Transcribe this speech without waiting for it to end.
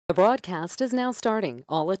The broadcast is now starting.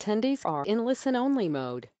 All attendees are in listen-only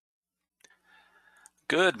mode.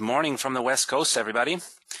 Good morning from the West Coast, everybody,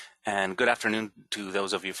 and good afternoon to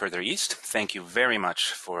those of you further east. Thank you very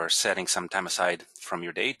much for setting some time aside from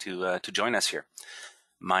your day to join us here.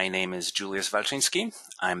 My name is Julius Walczynski.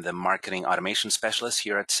 I'm the Marketing Automation Specialist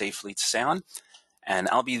here at Safe Fleets Seon, and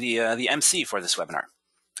I'll be the MC for this webinar.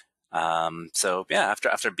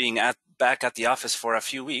 After being back at the office for a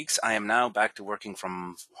few weeks, I am now back to working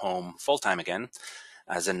from home full-time again,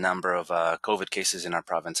 as a number of COVID cases in our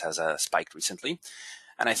province has spiked recently.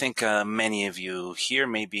 And I think many of you here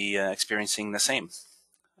may be experiencing the same.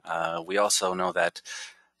 We also know that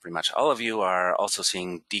pretty much all of you are also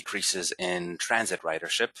seeing decreases in transit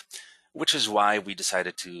ridership, which is why we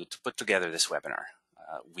decided to put together this webinar.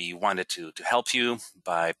 We wanted to help you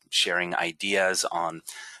by sharing ideas on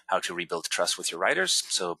how to rebuild trust with your riders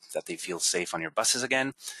so that they feel safe on your buses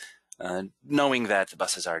again, knowing that the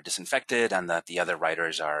buses are disinfected and that the other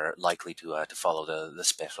riders are likely to follow the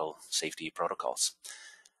special safety protocols.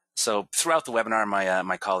 So throughout the webinar,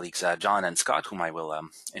 my colleagues John and Scott, whom I will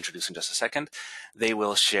introduce in just a second, they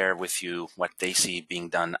will share with you what they see being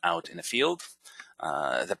done out in the field,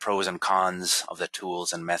 the pros and cons of the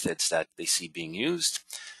tools and methods that they see being used,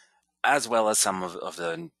 as well as some of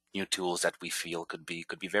the new tools that we feel could be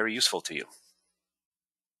very useful to you.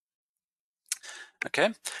 Okay,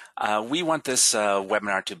 we want this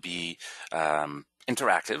webinar to be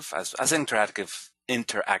interactive, as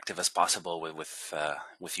interactive as possible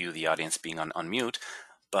with you, the audience, being on mute.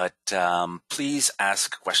 But please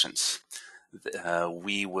ask questions.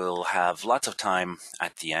 We will have lots of time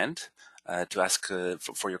at the end to ask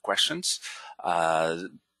for your questions.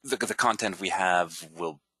 The content we have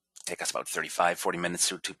will take us about 35-40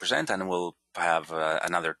 minutes to present, and we'll have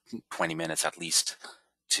another 20 minutes at least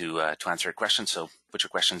to answer your questions. So put your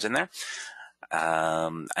questions in there.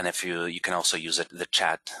 And if you can also use the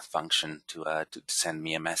chat function to send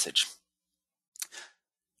me a message.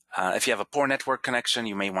 If you have a poor network connection,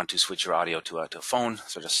 you may want to switch your audio to a phone.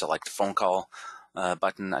 So just select the phone call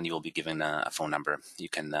button, and you will be given a phone number you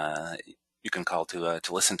can call to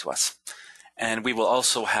listen to us. And we will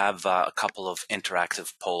also have a couple of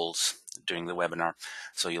interactive polls during the webinar.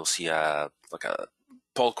 So you'll see like a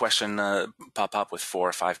poll question pop up with 4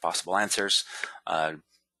 or 5 possible answers.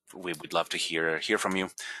 We would love to hear from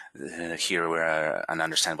you, and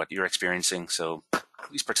understand what you're experiencing. So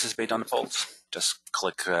please participate on the polls. Just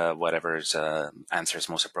click whatever's answer is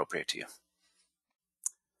most appropriate to you.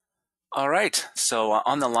 All right. So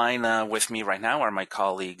on the line with me right now are my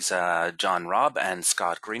colleagues John Robb and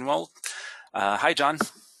Scott Greenwald. Hi, John.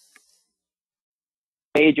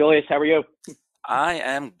 Hey, Julius. How are you? I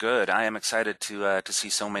am good. I am excited to see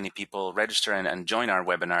so many people register and join our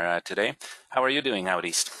webinar today. How are you doing out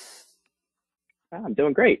east? I'm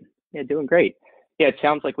doing great. Yeah, doing great. Yeah, it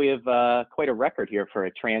sounds like we have quite a record here for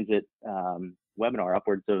a transit webinar,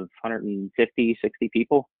 upwards of 150, 60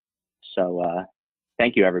 people. So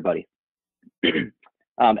thank you, everybody.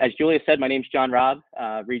 As Julius said, my name's John Robb,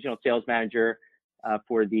 Regional Sales Manager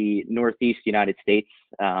for the Northeast United States.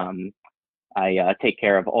 I take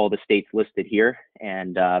care of all the states listed here,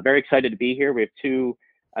 and very excited to be here. We have 2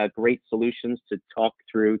 great solutions to talk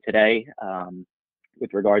through today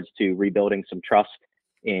with regards to rebuilding some trust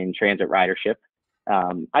in transit ridership.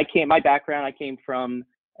 My background, I came from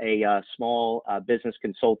a small business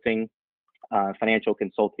consulting, financial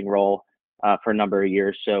consulting role for a number of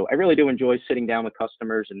years. So I really do enjoy sitting down with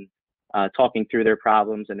customers and talking through their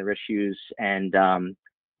problems and their issues, and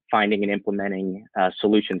finding and implementing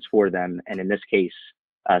solutions for them, and in this case,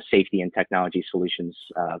 safety and technology solutions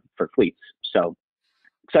for fleets. So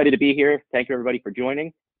excited to be here. Thank you, everybody, for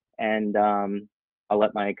joining, and I'll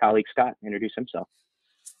let my colleague Scott introduce himself.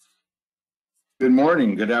 Good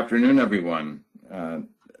morning, good afternoon, everyone.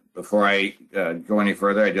 Before I go any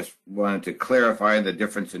further, I just wanted to clarify the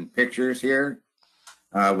difference in pictures here.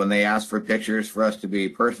 When they ask for pictures for us to be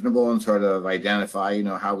personable and sort of identify,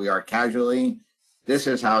 how we are casually, this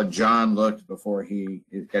is how John looked before he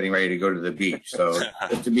is getting ready to go to the beach. So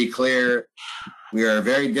just to be clear, we are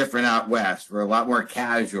very different out west. We're a lot more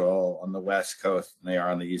casual on the West Coast than they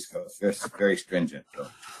are on the East Coast. Just very stringent. So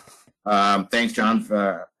thanks, John.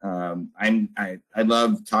 I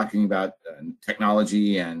love talking about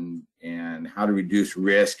technology and how to reduce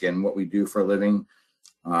risk and what we do for a living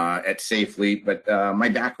at Safe Fleet. But my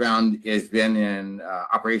background has been in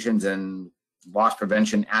operations and loss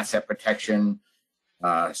prevention, asset protection,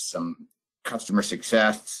 some customer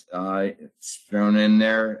success it's thrown in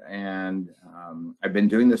there, and I've been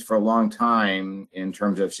doing this for a long time in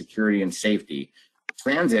terms of security and safety.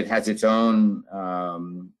 Transit has its own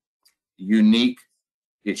unique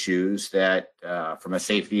issues that, from a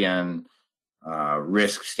safety and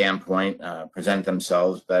risk standpoint, present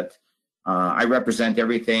themselves. But I represent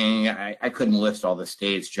everything. I couldn't list all the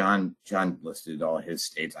states. John listed all his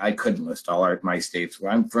states. I couldn't list all my states.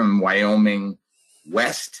 I'm from Wyoming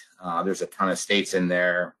West. There's a ton of states in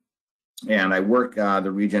there. And I work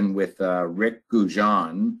the region with Rick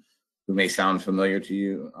Goujon, who may sound familiar to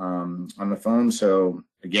you on the phone. So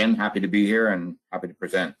again, happy to be here and happy to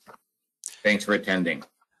present. Thanks for attending.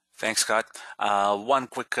 Thanks, Scott. One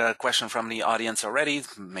quick question from the audience already.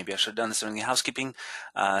 Maybe I should have done this during the housekeeping.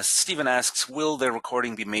 Stephen asks, will the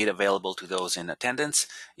recording be made available to those in attendance?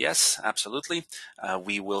 Yes, absolutely.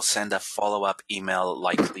 We will send a follow-up email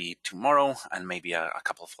likely tomorrow, and maybe a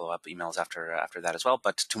couple of follow-up emails after that as well.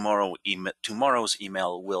 But tomorrow's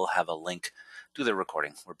email will have a link to the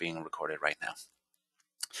recording. We're being recorded right now.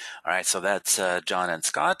 All right, so that's John and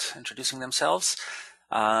Scott introducing themselves.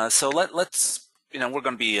 So let's, we're going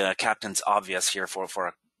to be Captain's Obvious here for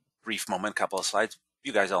a brief moment, couple of slides.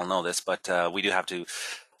 You guys all know this, but we do have to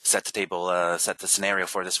set the table, set the scenario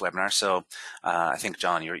for this webinar. So I think,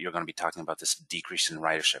 John, you're going to be talking about this decrease in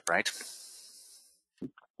ridership, right?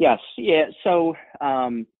 Yes. Yeah. So,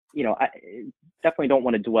 I definitely don't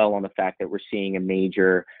want to dwell on the fact that we're seeing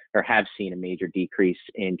have seen a major decrease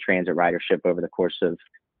in transit ridership over the course of,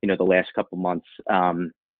 the last couple months.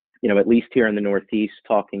 At least here in the Northeast,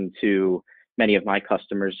 talking to many of my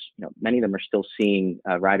customers, many of them are still seeing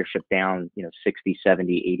ridership down, 60,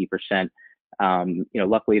 70, 80%.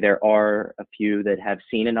 Luckily there are a few that have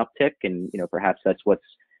seen an uptick, and, perhaps that's what's,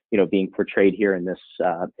 being portrayed here in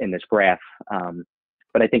this graph.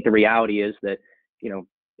 But I think the reality is that,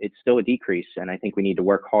 it's still a decrease, and I think we need to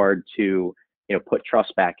work hard to, put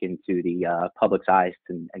trust back into the public's eyes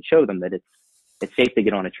and show them that it's safe to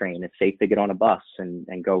get on a train, it's safe to get on a bus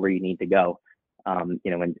and go where you need to go,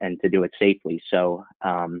 and to do it safely. So,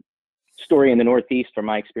 story in the Northeast, from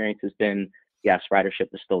my experience, has been, yes, ridership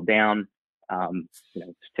is still down.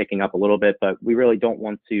 It's ticking up a little bit, but we really don't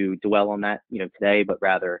want to dwell on that, today, but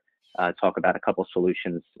rather talk about a couple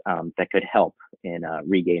solutions that could help in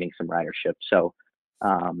regaining some ridership. So,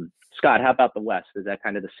 Scott, how about the West? Is that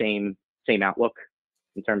kind of the same outlook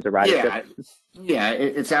in terms of ridership? Yeah,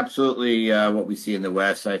 it's absolutely what we see in the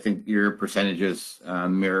West. I think your percentages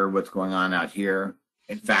mirror what's going on out here.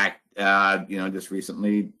 In fact, just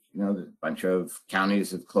recently, a bunch of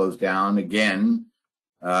counties have closed down again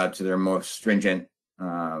to their most stringent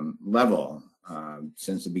level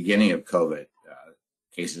since the beginning of COVID.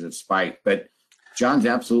 Cases have spiked, but John's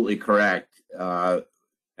absolutely correct.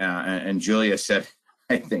 And Julia said,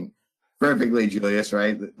 I think, perfectly, Julius,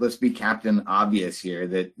 right? Let's be Captain Obvious here,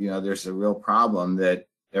 that, there's a real problem that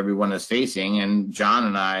everyone is facing. And John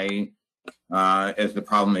and I, as the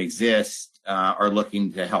problem exists, are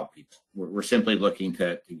looking to help people. We're simply looking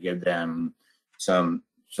to give them some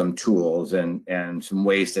tools and some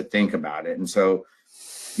ways to think about it. And so,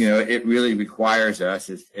 it really requires us,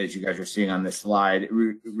 as you guys are seeing on this slide, it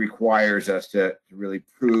requires us to really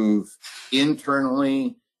prove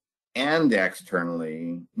internally and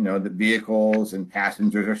externally, the vehicles and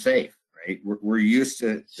passengers are safe, right? We're used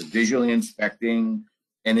to visually inspecting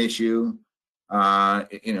an issue.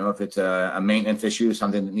 If it's a maintenance issue,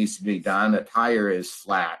 something that needs to be done, a tire is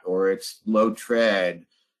flat or it's low tread,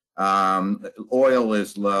 oil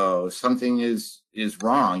is low, something is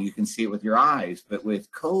wrong. You can see it with your eyes. But with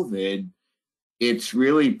COVID, it's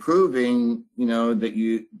really proving,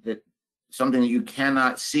 that something that you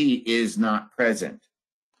cannot see is not present.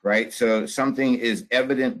 Right. So something is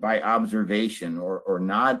evident by observation or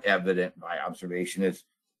not evident by observation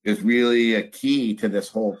is really a key to this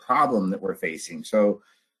whole problem that we're facing. So,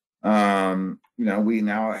 we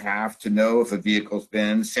now have to know if a vehicle's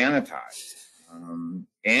been sanitized.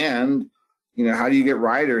 And, how do you get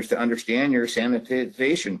riders to understand your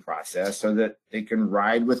sanitization process so that they can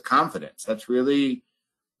ride with confidence? That's really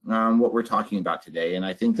what we're talking about today. And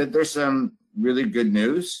I think that there's some really good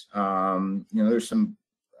news. There's some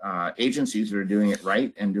agencies that are doing it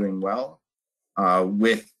right and doing well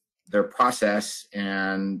with their process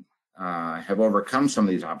and have overcome some of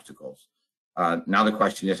these obstacles. Now the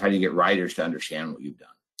question is, how do you get riders to understand what you've done?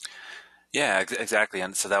 Yeah, exactly.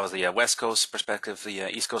 And so that was the West Coast perspective, the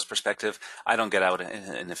East Coast perspective. I don't get out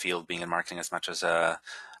in the field being in marketing as much as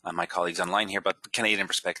my colleagues online here, but the Canadian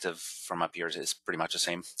perspective from up here is pretty much the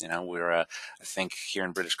same. We're, I think here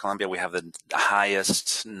in British Columbia, we have the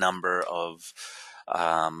highest number of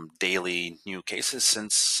daily new cases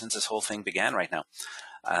since this whole thing began right now,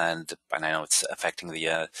 and I know it's affecting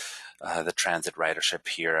the transit ridership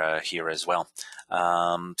here as well.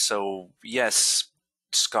 So yes,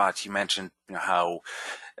 Scott, you mentioned how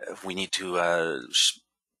we need to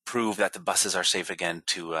prove that the buses are safe again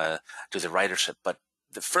to the ridership. But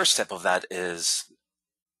the first step of that is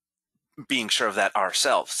being sure of that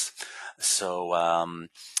ourselves. So,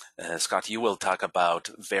 Scott, you will talk about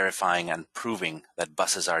verifying and proving that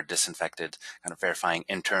buses are disinfected, kind of verifying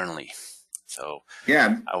internally. So,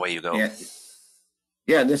 Yeah, away you go.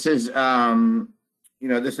 yeah. This is,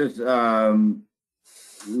 this is,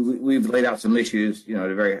 we've laid out some issues, at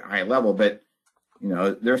a very high level, but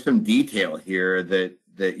there's some detail here that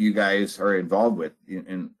you guys are involved with,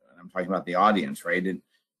 and I'm talking about the audience, right? And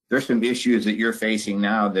there's some issues that you're facing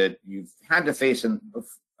now that you've had to face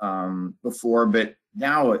before, but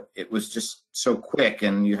now it was just so quick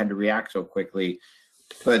and you had to react so quickly.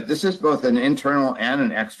 But this is both an internal and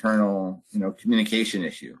an external, communication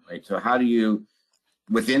issue, right? So how do you,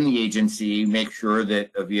 within the agency, make sure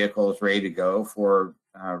that a vehicle is ready to go for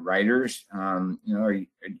riders? Are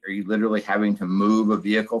you literally having to move a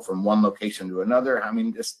vehicle from one location to another? I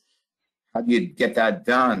mean, just how do you get that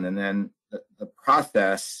done? And then the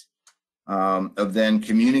process of then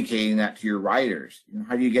communicating that to your riders,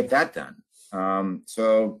 how do you get that done?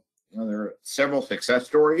 So there are several success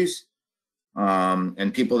stories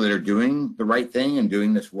and people that are doing the right thing and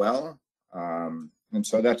doing this well. And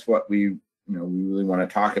so that's what we really want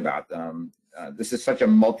to talk about. This is such a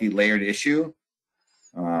multi-layered issue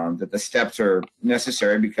that the steps are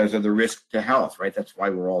necessary because of the risk to health, right? That's why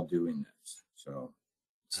we're all doing this. So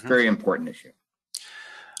it's a very important issue.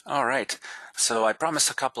 All right. So I promised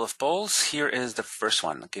a couple of polls. Here is the first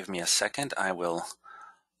one. Give me a second. I will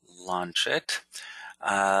launch it.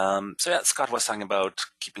 So yeah, Scott was talking about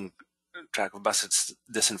keeping track of bus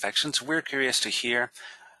disinfections. We're curious to hear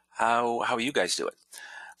how you guys do it.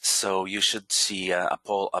 So you should see a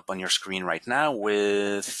poll up on your screen right now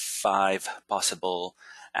with 5 possible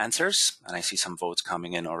answers, and I see some votes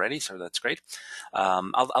coming in already, so that's great.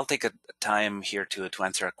 I'll take a time here to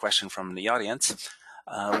answer a question from the audience.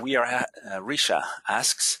 Risha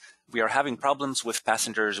asks, we are having problems with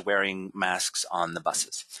passengers wearing masks on the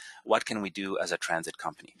buses. What can we do as a transit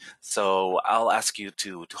company? So I'll ask you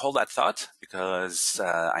to hold that thought, because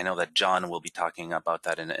I know that John will be talking about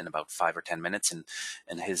that in about 5 or 10 minutes in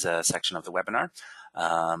his section of the webinar.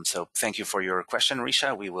 So thank you for your question,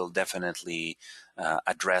 Risha. We will definitely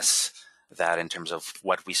address that in terms of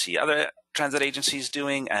what we see other transit agencies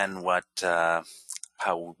doing and what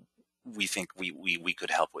how we think we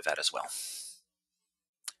could help with that as well.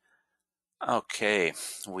 Okay,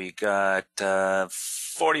 we got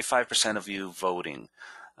 45% of you voting.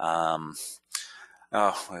 Oh,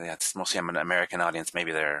 well, yeah, it's mostly an American audience.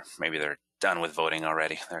 Maybe they're done with voting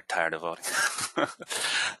already. They're tired of voting.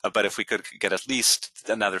 But if we could get at least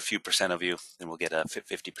another few percent of you, then we'll get a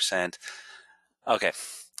 50%. Okay,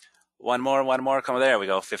 one more. Come there we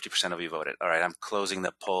go. 50% of you voted. All right, I'm closing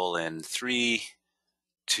the poll in 3,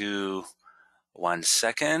 2, 1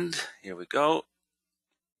 second. Here we go.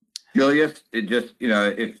 Julius, it just,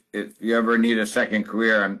 if you ever need a second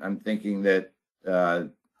career, I'm thinking that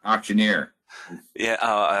auctioneer. Yeah,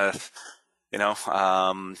 I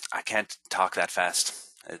can't talk that fast.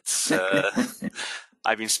 It's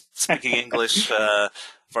I've been speaking English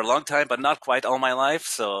for a long time, but not quite all my life.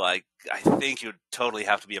 So I think you'd totally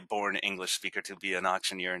have to be a born English speaker to be an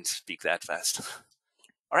auctioneer and speak that fast.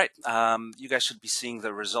 All right, you guys should be seeing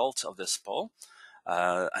the results of this poll.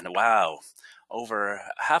 And wow, over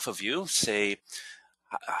half of you say,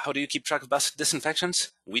 how do you keep track of bus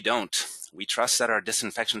disinfections? We don't. We trust that our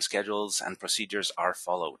disinfection schedules and procedures are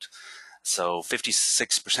followed. So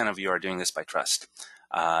 56% of you are doing this by trust.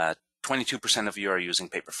 22% of you are using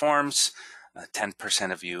paper forms.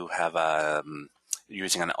 10% of you have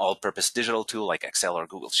using an all-purpose digital tool like Excel or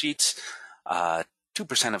Google Sheets.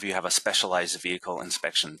 2% of you have a specialized vehicle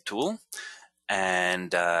inspection tool.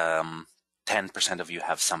 And 10% of you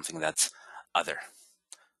have something that's other.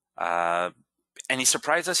 Any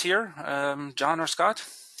surprises here, John or Scott?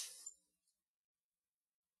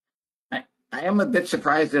 I am a bit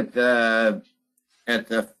surprised at the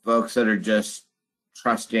folks that are just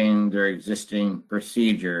trusting their existing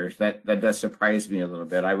procedures. That does surprise me a little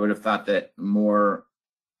bit. I would have thought that more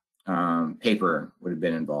paper would have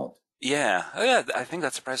been involved. Yeah, I think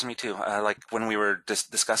that surprised me too. Like when we were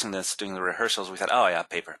discussing this, doing the rehearsals, we thought, oh yeah,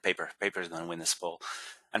 paper is going to win this poll.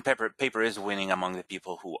 And paper is winning among the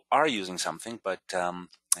people who are using something, but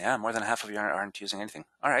yeah, more than half of you aren't using anything.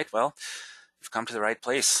 All right, well, you've come to the right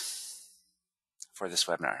place for this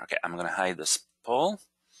webinar. Okay, I'm going to hide this poll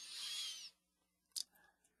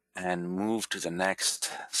and move to the next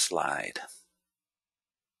slide.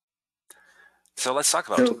 So let's talk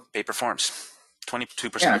about paper forms.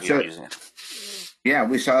 22% of you are using it. Yeah,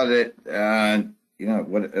 we saw that,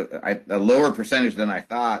 a lower percentage than I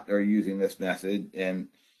thought are using this method, and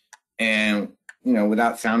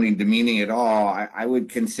without sounding demeaning at all, I would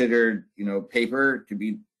consider paper to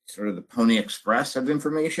be sort of the Pony Express of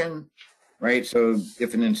information, right? So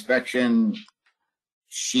if an inspection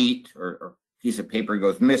sheet or piece of paper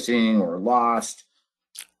goes missing or lost,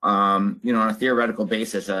 on a theoretical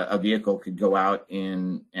basis, a vehicle could go out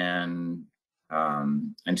and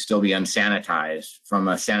still be unsanitized from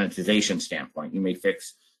a sanitization standpoint. You may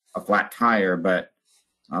fix a flat tire, but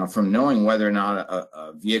from knowing whether or not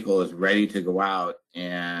a vehicle is ready to go out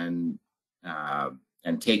and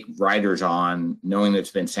take riders on, knowing that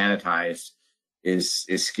it's been sanitized is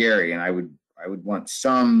scary. And I would want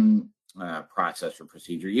some process or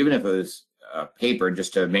procedure, even if it was paper,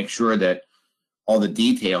 just to make sure that all the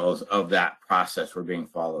details of that process were being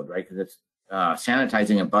followed, right? Because it's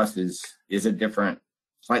sanitizing a bus is a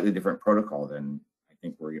slightly different protocol than I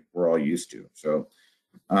think we're all used to. So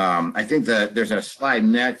I think that there's a slide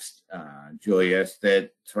next, Julius, that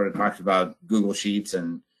sort of talks about Google Sheets,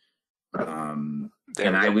 and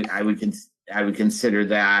I would consider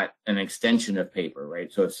that an extension of paper,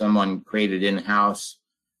 right? So if someone created in-house,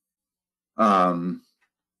 an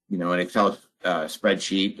Excel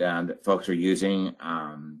spreadsheet that folks are using,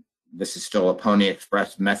 this is still a Pony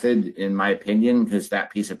Express method, in my opinion, because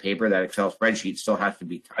that piece of paper, that Excel spreadsheet, still has to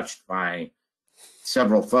be touched by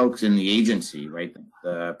several folks in the agency, right?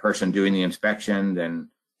 The person doing the inspection, then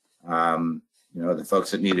the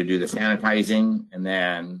folks that need to do the sanitizing, and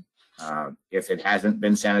then if it hasn't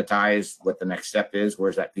been sanitized, what the next step is,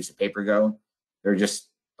 where's that piece of paper go? There are just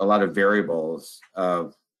a lot of variables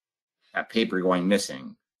of that paper going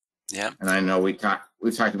missing. Yeah. And I know we've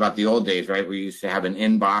talked about the old days, right? We used to have an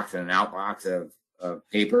inbox and an outbox of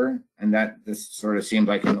paper, and this sort of seemed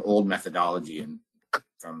like an old methodology, and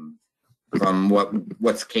from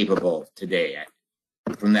what's capable today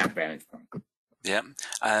from that vantage point. Yeah.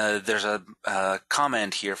 There's a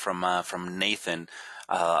comment here from Nathan.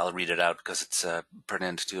 I'll read it out because it's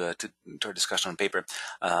pertinent to our discussion on paper.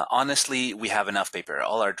 Honestly, we have enough paper.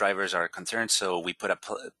 All our drivers are concerned, so we put a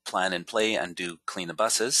plan in play and do clean the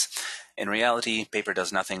buses. In reality, paper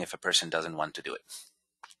does nothing if a person doesn't want to do it.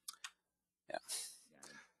 Yeah.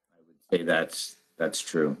 I would say that's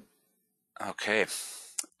true. Okay.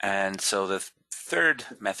 And so the third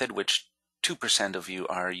method, which 2% of you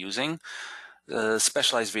are using, the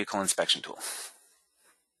specialized vehicle inspection tool.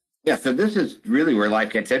 Yeah, so this is really where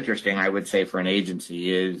life gets interesting, I would say, for an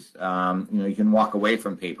agency is, you can walk away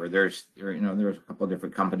from paper. There's a couple of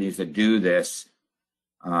different companies that do this,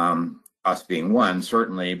 us being one,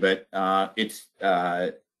 certainly, but it's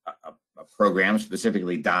a program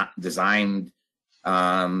specifically designed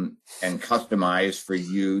and customized for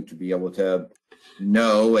you to be able to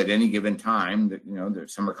know at any given time that,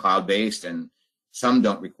 there's some are cloud-based and some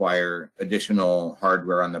don't require additional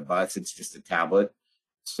hardware on the bus. It's just a tablet.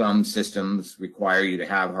 Some systems require you to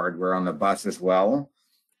have hardware on the bus as well.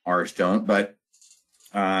 Ours don't, but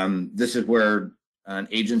this is where an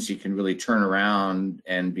agency can really turn around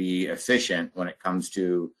and be efficient when it comes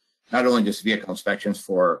to not only just vehicle inspections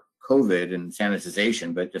for COVID and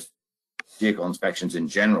sanitization, but just vehicle inspections in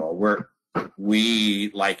general.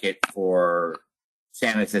 We like it for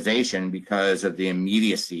sanitization because of the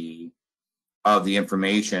immediacy of the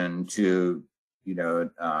information to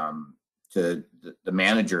the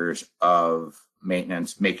managers of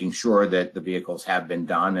maintenance, making sure that the vehicles have been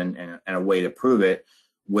done and a way to prove it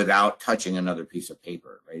without touching another piece of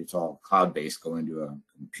paper, right? It's all cloud-based, going to a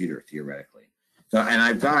computer theoretically. So, and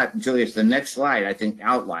I've got, Julius, the next slide, I think,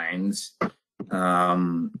 outlines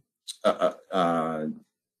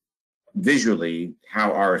visually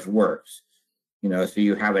how ours works. So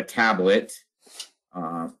you have a tablet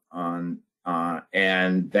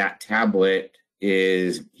and that tablet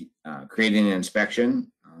is creating an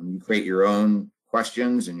inspection. You create your own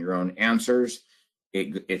questions and your own answers.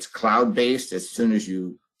 It's cloud-based. As soon as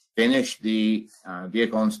you finish the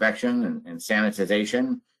vehicle inspection and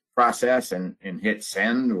sanitization process and hit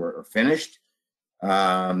send or finished,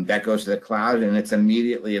 that goes to the cloud, and it's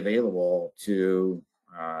immediately available to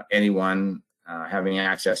anyone having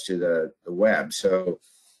access to the web. So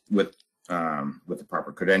with the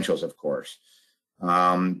proper credentials, of course.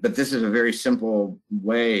 But this is a very simple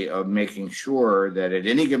way of making sure that at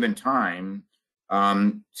any given time,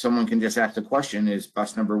 someone can just ask the question: is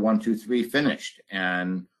bus number 1, 2, 3 finished?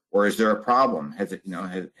 Or is there a problem? Has it,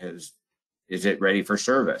 is it ready for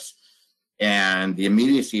service? And the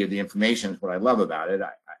immediacy of the information is what I love about it.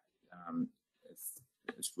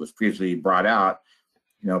 This was previously brought out.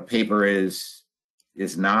 Paper is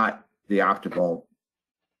not the optimal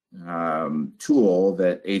tool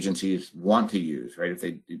that agencies want to use, right? If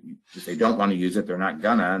they don't want to use it, they're not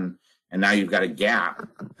gonna, and now you've got a gap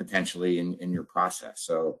potentially in your process.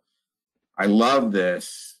 So I love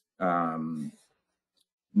this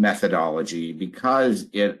methodology because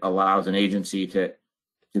it allows an agency to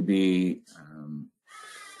be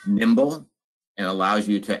nimble and allows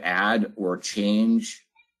you to add or change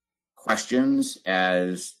questions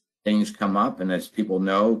as things come up. And as people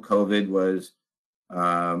know, COVID was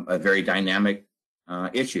a very dynamic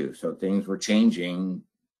issue. So things were changing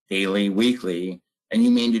daily, weekly, and you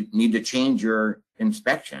may need to change your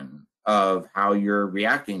inspection of how you're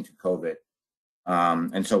reacting to COVID.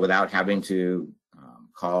 And so without having to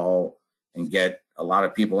call and get a lot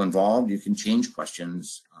of people involved, you can change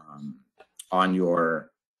questions on your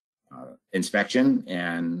inspection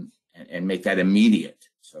and make that immediate.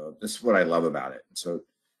 So this is what I love about it. So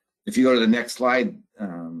if you go to the next slide,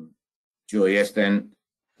 Julius, then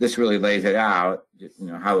this really lays it out,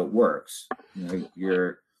 how it works.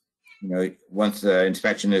 Once the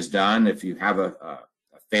inspection is done, if you have a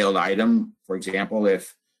failed item, for example,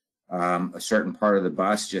 if a certain part of the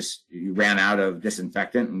bus you ran out of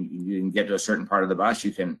disinfectant and you didn't get to a certain part of the bus,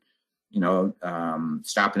 you can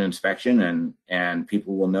stop an inspection and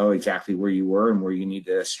people will know exactly where you were and where you need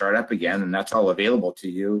to start up again. And that's all available to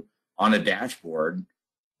you on a dashboard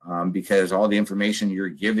because all the information you're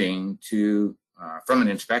giving from an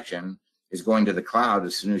inspection is going to the cloud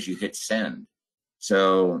as soon as you hit send.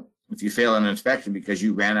 So if you fail an inspection because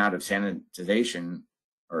you ran out of sanitization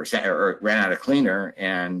or ran out of cleaner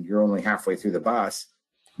and you're only halfway through the bus,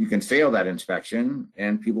 you can fail that inspection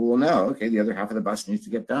and people will know, okay, the other half of the bus needs to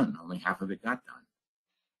get done. Only half of it got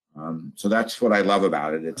done. So that's what I love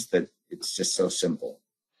about it. It's that it's just so simple.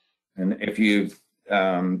 And if you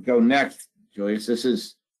go next, Julius, this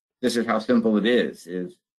is how simple it is.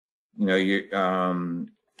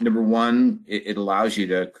 Number one, it allows you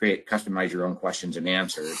to customize your own questions and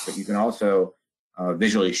answers, but you can also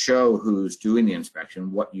visually show who's doing the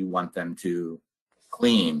inspection, what you want them to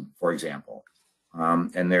clean, for example.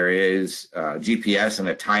 And there is GPS and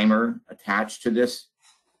a timer attached to this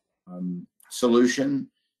solution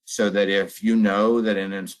so that if you know that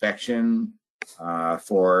an inspection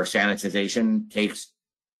for sanitization takes,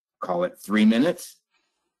 call it 3 minutes,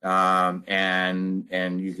 and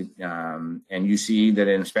you see that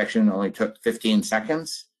an inspection only took 15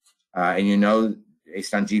 seconds, and you know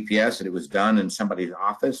based on GPS that it was done in somebody's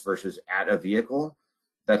office versus at a vehicle,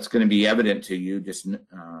 that's going to be evident to you just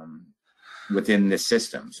within this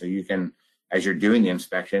system. So you can, as you're doing the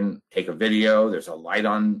inspection, take a video. There's a light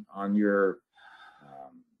on your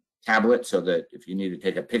tablet so that if you need to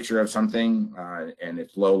take a picture of something and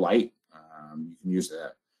it's low light, you can use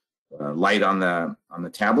the light on the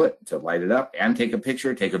tablet to light it up and take a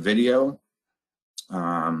picture, take a video.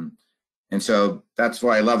 And so that's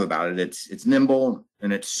what I love about it. It's nimble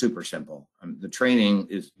and it's super simple. The training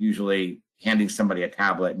is usually handing somebody a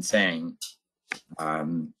tablet and saying,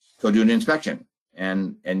 go do an inspection.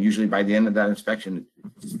 And usually by the end of that inspection,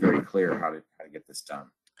 it's very clear how to get this done.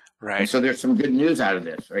 Right. And so there's some good news out of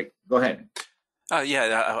this, right? Go ahead. Yeah,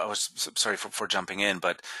 I was sorry for jumping in,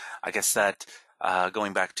 but I guess that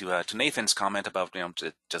going back to Nathan's comment about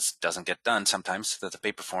it just doesn't get done sometimes, that the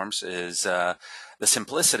paper forms is the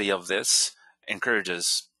simplicity of this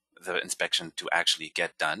encourages the inspection to actually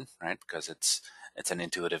get done, right? Because it's an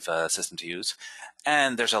intuitive system to use,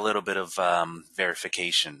 and there's a little bit of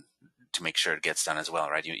verification to make sure it gets done as well,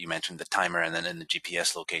 right? You mentioned the timer and then in the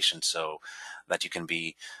GPS location, so that you can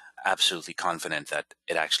be absolutely confident that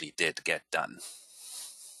it actually did get done.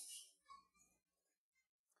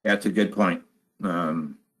 That's a good point.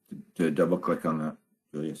 To double click on that,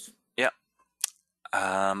 Julius. Yeah.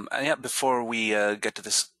 And yeah, before we get to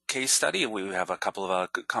this case study, we have a couple of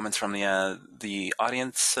comments from the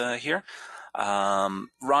audience here.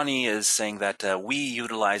 Ronnie is saying that we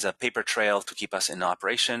utilize a paper trail to keep us in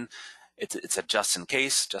operation. It's a just in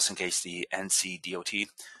case the NCDOT,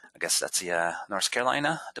 I guess that's the North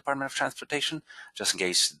Carolina Department of Transportation, just in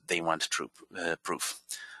case they want proof.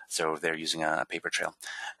 So they're using a paper trail.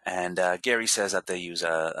 And Gary says that they use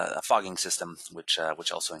a fogging system, which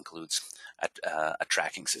also includes a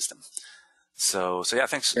tracking system. So yeah,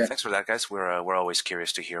 thanks for that, guys. We're always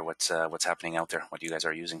curious to hear what's happening out there, what you guys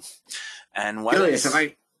are using. And what Julius,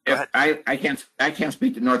 I can't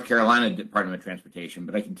speak to North Carolina Department of Transportation,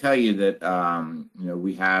 but I can tell you that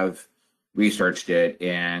we have researched it,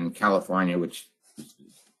 and California, which is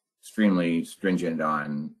extremely stringent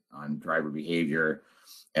on driver behavior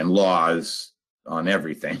and laws on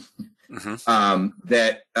everything,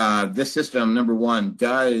 that this system, number one,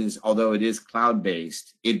 does, although it is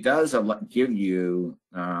cloud-based, it does give you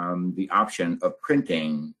the option of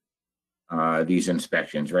printing these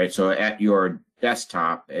inspections, right? So at your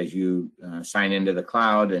desktop, as you sign into the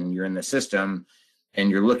cloud and you're in the system and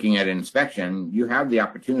you're looking at an inspection, you have the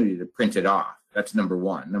opportunity to print it off. That's number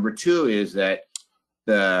one. Number two is that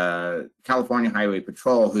the California Highway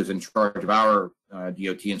Patrol, who's in charge of our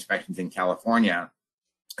DOT inspections in California,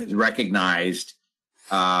 has recognized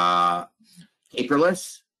paperless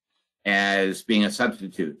as being a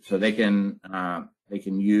substitute. So they can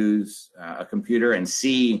use a computer and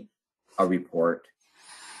see a report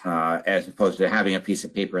as opposed to having a piece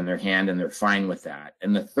of paper in their hand, and they're fine with that.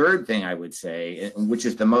 And the third thing I would say, which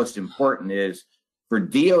is the most important, is for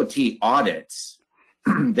DOT audits,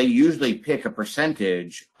 they usually pick a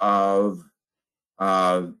percentage of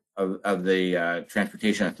the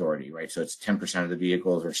transportation authority, right? So it's 10% of the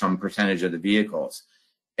vehicles or some percentage of the vehicles.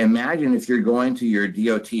 Imagine if you're going to your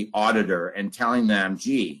DOT auditor and telling them,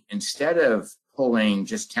 gee, instead of pulling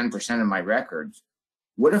just 10% of my records,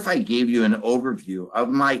 what if I gave you an overview of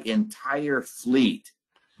my entire fleet,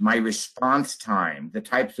 my response time, the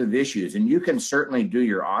types of issues, and you can certainly do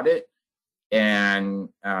your audit and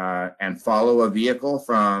follow a vehicle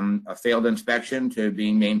from a failed inspection to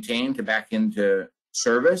being maintained to back into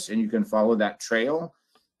service, and you can follow that trail.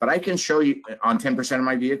 But I can show you on 10% of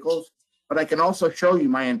my vehicles, but I can also show you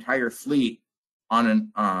my entire fleet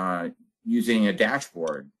on using a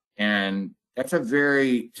dashboard. And that's a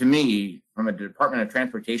very, to me, from a Department of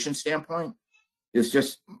Transportation standpoint, is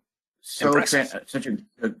just so such a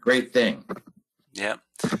great thing. Yeah.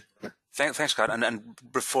 Thanks, Scott. And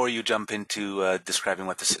before you jump into describing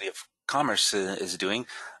what the City of Commerce is doing,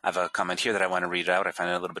 I have a comment here that I want to read out. I find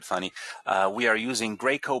it a little bit funny. We are using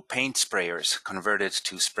Graco paint sprayers converted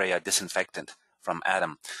to spray a disinfectant from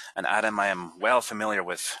Adam. And Adam, I am well familiar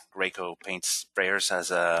with Graco paint sprayers.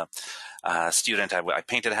 As a student, I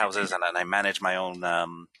painted houses and I manage my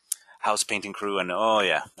own house painting crew. And oh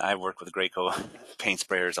yeah, I work with Graco paint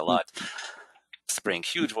sprayers a lot. Spraying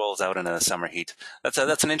huge walls out in the summer heat. That's an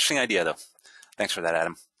interesting idea, though. Thanks for that,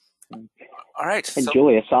 Adam. All right. And so,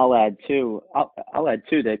 Julius, I'll add too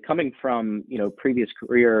that coming from previous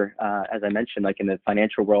career, as I mentioned, like in the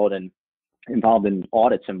financial world and involved in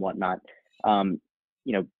audits and whatnot,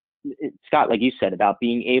 Scott, like you said, about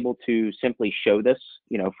being able to simply show this,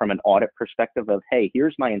 from an audit perspective of, hey,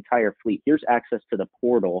 here's my entire fleet, here's access to the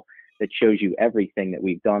portal that shows you everything that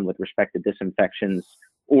we've done with respect to disinfections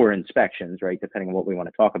or inspections, right? Depending on what we want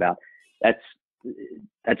to talk about. That's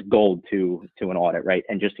gold to an audit, right?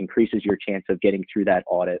 And just increases your chance of getting through that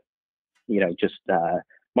audit, just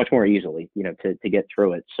much more easily, to get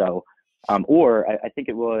through it. So, or I think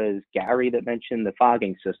it was Gary that mentioned the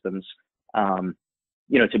fogging systems,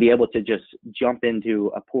 to be able to just jump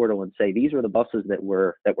into a portal and say, these were the buses that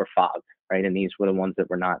were fogged, right? And these were the ones that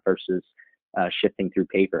were not, versus shifting through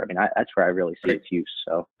paper. I mean, that's where I really see its use.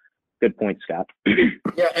 So good point, Scott.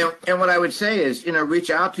 Yeah, and what I would say is, reach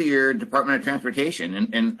out to your Department of Transportation,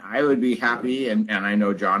 and I would be happy, and I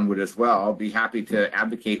know John would as well, be happy to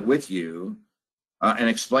advocate with you and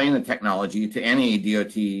explain the technology to any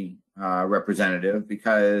DOT representative,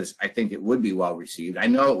 because I think it would be well received. I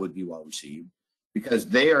know it would be well received, because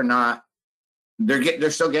they're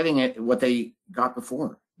still getting it what they got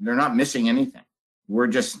before. They're not missing anything. We're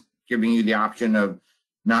just giving you the option of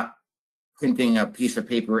not printing a piece of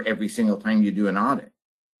paper every single time you do an audit.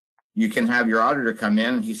 You can have your auditor come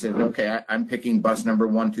in and he says, okay, I'm picking bus number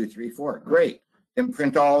 1, 2, 3, 4. Great. Then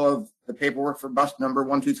print all of the paperwork for bus number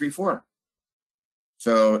 1, 2, 3, 4.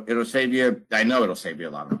 So it'll save you, I know it'll save you a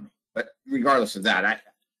lot of money. But regardless of that,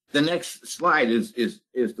 the next slide is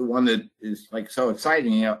the one that is like so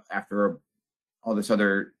exciting after all this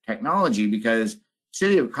other technology, because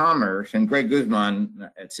City of Commerce, and Greg Guzman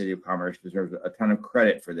at City of Commerce deserves a ton of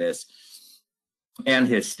credit for this, and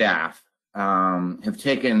his staff have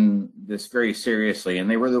taken this very seriously. And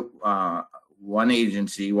they were the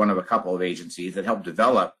one of a couple of agencies that helped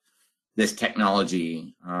develop this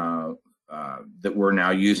technology that we're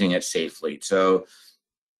now using at Safe Fleet. So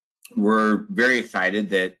we're very excited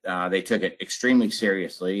that they took it extremely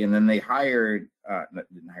seriously. And then they didn't hire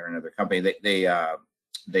another company.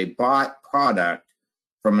 They bought product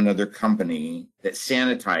from another company that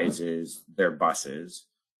sanitizes their buses.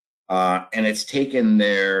 And it's taken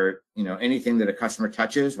their, anything that a customer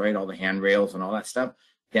touches, right, all the handrails and all that stuff,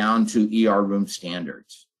 down to ER room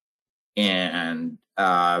standards. And,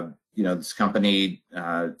 this company,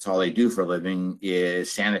 it's all they do for a living is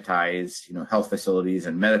sanitize, health facilities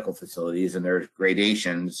and medical facilities. And there's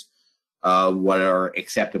gradations of what are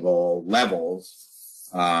acceptable levels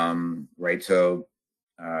right? So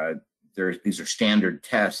these are standard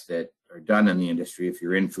tests that are done in the industry if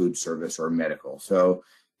you're in food service or medical. So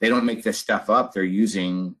they don't make this stuff up. They're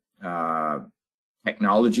using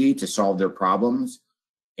technology to solve their problems,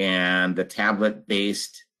 and the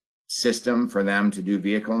tablet-based system for them to do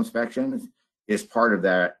vehicle inspections is part of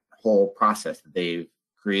that whole process that they've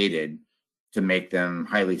created to make them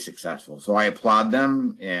highly successful. So I applaud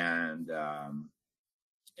them, and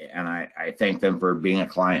I thank them for being a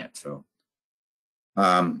client. So,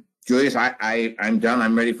 Julius, I'm done.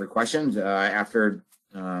 I'm ready for questions after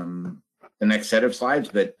the next set of slides.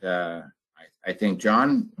 But I think,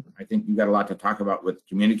 John, I think you've got a lot to talk about with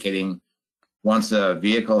communicating once a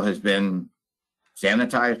vehicle has been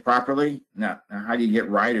sanitized properly. Now, how do you get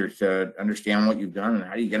riders to understand what you've done, and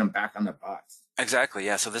how do you get them back on the bus? Exactly.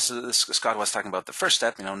 Yeah. So this Scott was talking about the first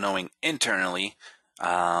step, knowing internally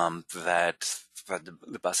that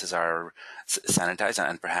the buses are sanitized,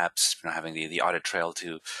 and perhaps having the audit trail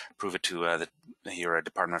to prove it to your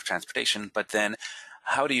Department of Transportation. But then,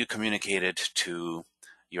 how do you communicate it to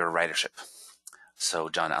your ridership? So,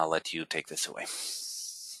 John, I'll let you take this away.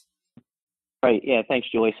 Right. Yeah. Thanks,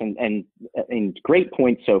 Julius. And great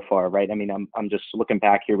point so far. Right. I mean, I'm just looking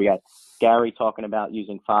back here. We got Gary talking about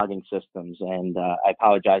using fogging systems, and I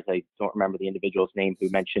apologize, I don't remember the individual's name who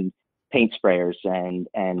mentioned paint sprayers. And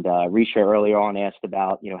Risha earlier on asked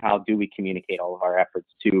about, how do we communicate all of our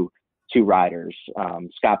efforts to riders?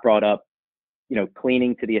 Scott brought up,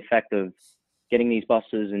 cleaning to the effect of getting these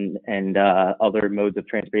buses and other modes of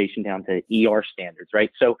transportation down to ER standards.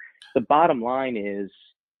 Right. So the bottom line is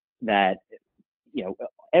that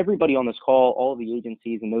everybody on this call, all the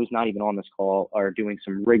agencies and those not even on this call, are doing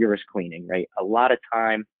some rigorous cleaning, right? A lot of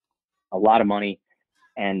time, a lot of money,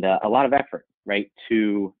 and a lot of effort, right?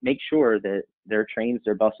 To make sure that their trains,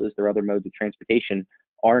 their buses, their other modes of transportation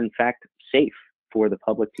are in fact safe for the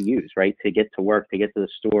public to use, right? To get to work, to get to the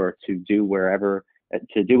store, to do wherever,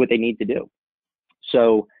 to do what they need to do.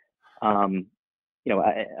 So,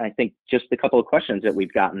 I think just a couple of questions that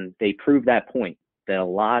we've gotten, they prove that point, that a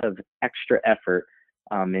lot of extra effort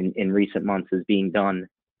in recent months is being done.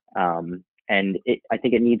 And I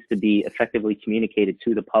think it needs to be effectively communicated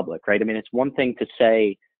to the public, right? I mean, it's one thing to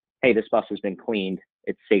say, hey, this bus has been cleaned,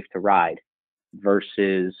 it's safe to ride,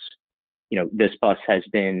 versus, this bus has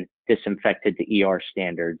been disinfected to ER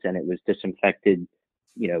standards, and it was disinfected,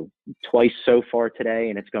 twice so far today,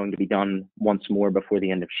 and it's going to be done once more before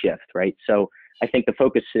the end of shift, right? So I think the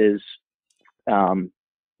focus is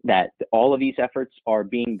that all of these efforts are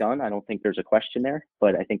being done. I don't think there's a question there,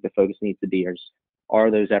 but I think the focus needs to be,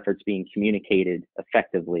 are those efforts being communicated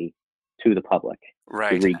effectively to the public,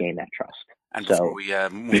 right, to regain that trust? And before we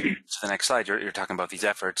move to the next slide, you're talking about these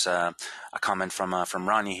efforts. A comment from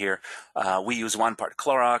Ronnie here. We use 1 part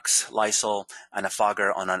Clorox, Lysol, and a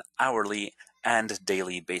fogger on an hourly and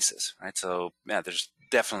daily basis, right? So yeah, there's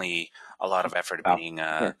definitely a lot of effort being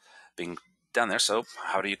done there. So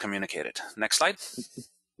how do you communicate it? Next slide.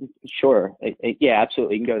 Sure. Yeah,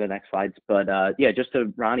 absolutely. You can go to the next slides. But yeah, just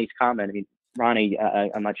to Ronnie's comment. I mean, Ronnie,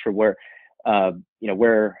 I'm not sure where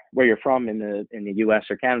you're from in the U.S.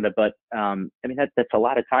 or Canada, but I mean that's a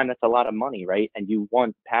lot of time. That's a lot of money, right? And you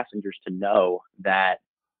want passengers to know that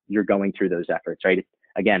you're going through those efforts, right?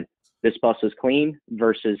 Again, this bus is clean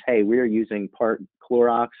versus, hey, we're using part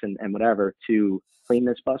Clorox and whatever to clean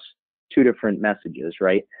this bus. 2 different messages,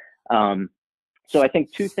 right? So I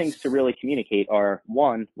think 2 things to really communicate are,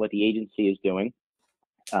 1, what the agency is doing,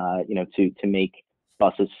 to make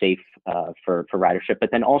buses safe for ridership, but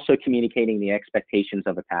then also communicating the expectations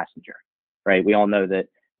of a passenger, right? We all know that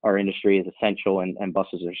our industry is essential, and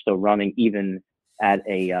buses are still running even at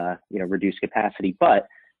a reduced capacity, but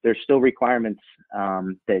there's still requirements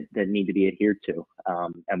that need to be adhered to,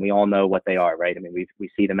 and we all know what they are, right? I mean, we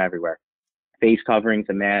see them everywhere: face coverings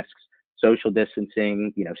and masks, social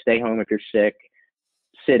distancing, stay home if you're sick,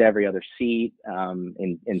 sit every other seat,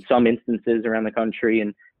 in some instances around the country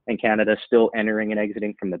and Canada, still entering and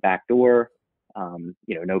exiting from the back door,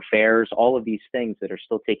 no fares, all of these things that are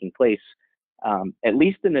still taking place, at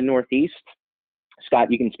least in the Northeast.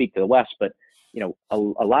 Scott, you can speak to the West, but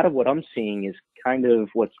a lot of what I'm seeing is kind of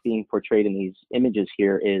what's being portrayed in these images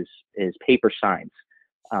here is paper signs,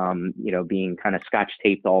 being kind of scotch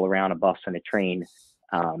taped all around a bus and a train,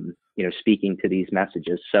 speaking to these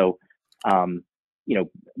messages. So,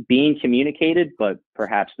 being communicated, but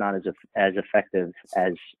perhaps not as effective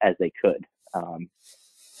as they could.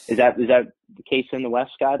 Is that the case in the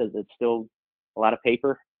West, Scott? Is it still a lot of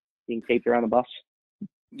paper being taped around the bus?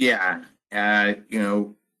 Yeah,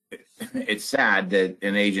 it's sad that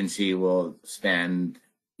an agency will spend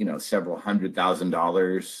several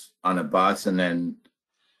 $100,000 on a bus, and then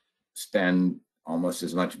spend almost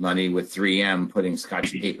as much money with 3M putting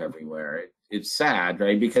Scotch tape everywhere. It's sad,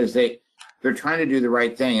 right? Because they're trying to do the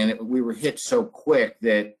right thing, and we were hit so quick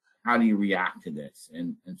that how do you react to this?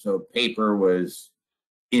 And so paper was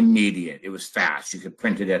immediate. It was fast. You could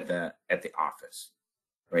print it at the office,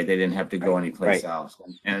 right? They didn't have to go anyplace else.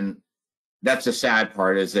 And that's the sad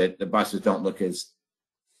part, is that the buses don't look as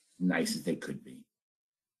nice as they could be.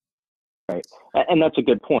 Right. And that's a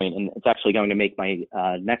good point. And it's actually going to make my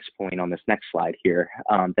next point on this next slide here.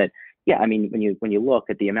 That, yeah, I mean, when you look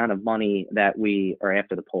at the amount of money that or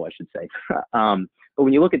after the poll, I should say, but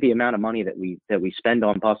when you look at the amount of money that we spend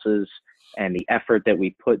on buses and the effort that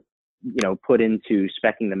we put into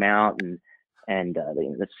speccing them out and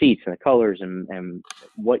the seats and the colors and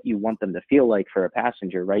what you want them to feel like for a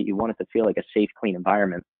passenger, right? You want it to feel like a safe, clean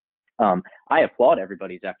environment. I applaud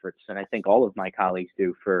everybody's efforts, and I think all of my colleagues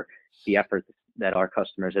do, for the efforts that our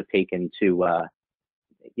customers have taken to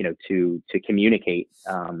communicate,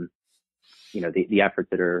 the efforts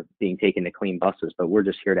that are being taken to clean buses. But we're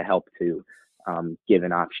just here to help, to give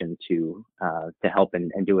an option to help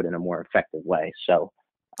and do it in a more effective way. So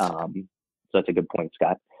that's a good point,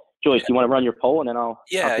 Scott. Joyce, you want to run your poll, and then I'll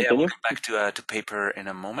continue? We'll come back to paper in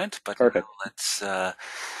a moment, but Perfect.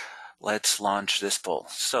 Let's launch this poll.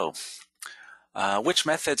 So, which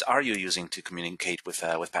methods are you using to communicate with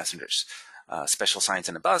passengers? Special signs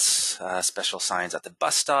in a bus, special signs at the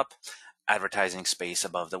bus stop, advertising space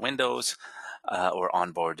above the windows, or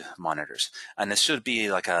onboard monitors. And this should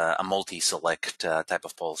be like a multi-select type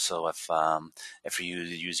of poll. So if you're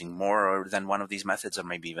using more than one of these methods, or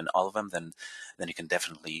maybe even all of them, then you can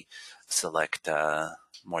definitely select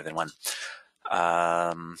more than one.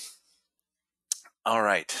 All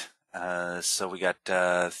right. So we got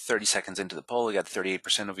 30 seconds into the poll. We got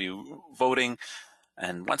 38% of you voting.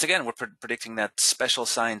 And once again, we're predicting that special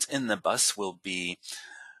signs in the bus will be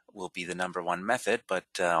the number one method. But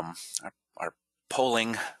our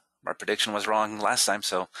polling, our prediction was wrong last time.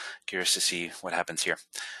 So curious to see what happens here.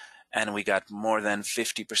 And we got more than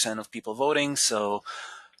 50% of people voting. So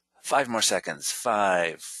 5 more seconds.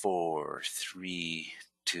 5, 4, 3,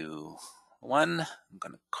 2, 1. I'm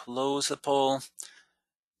going to close the poll.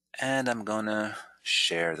 And I'm going to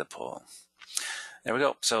share the poll. There we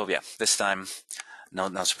go. So yeah, this time,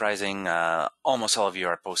 no surprising. Almost all of you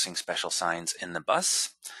are posting special signs in the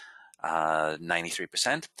bus.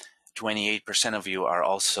 93%. 28% of you are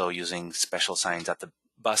also using special signs at the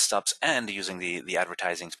bus stops and using the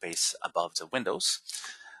advertising space above the windows.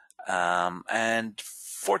 And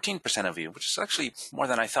 14% of you, which is actually more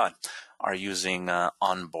than I thought, are using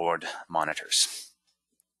onboard monitors.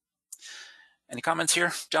 Any comments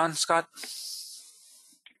here, John, Scott?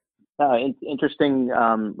 Interesting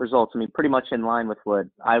results. I mean, pretty much in line with what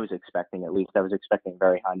I was expecting. At least I was expecting a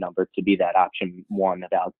very high number to be that option one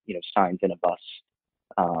about signs in a bus.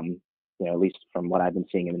 At least from what I've been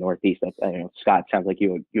seeing in the Northeast. Scott, sounds like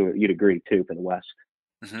you'd agree too for the West.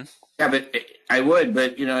 Mm-hmm. Yeah, but I would.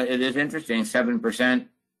 But it is interesting. 7%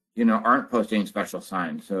 aren't posting special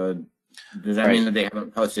signs. So does that mean that they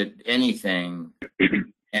haven't posted anything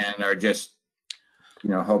and are just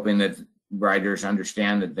hoping that riders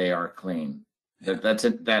understand that they are clean? That's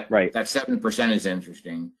it. That 7% is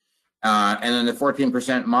interesting, and then the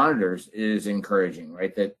 14% monitors is encouraging,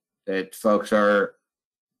 right? That folks are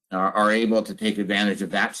able to take advantage of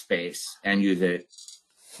that space and use it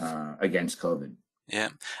against COVID. Yeah,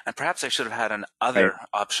 and perhaps I should have had an other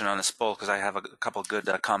option on this poll, because I have a couple good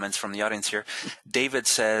comments from the audience here. David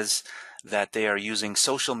says that they are using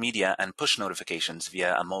social media and push notifications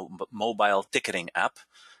via a mobile ticketing app.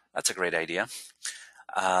 That's a great idea.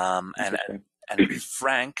 And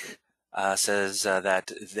Frank says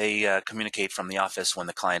that they communicate from the office when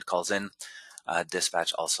the client calls in.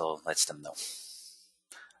 Dispatch also lets them know.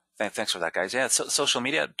 Thanks for that, guys. Yeah, social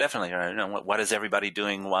media, definitely. What is everybody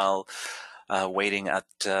doing while waiting at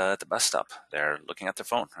the bus stop? They're looking at their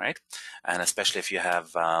phone, right? And especially if you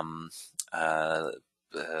have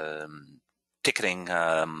ticketing,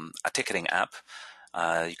 a ticketing app,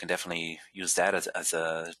 you can definitely use that as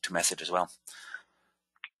a to message as well.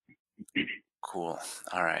 Cool.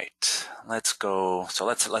 All right, let's go. So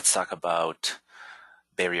let's talk about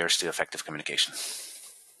barriers to effective communication.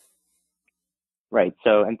 Right.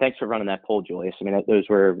 So, and thanks for running that poll, Julius. I mean, those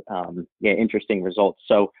were interesting results.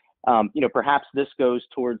 So, perhaps this goes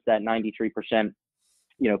towards that 93%,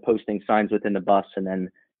 posting signs within the bus, and then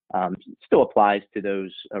still applies to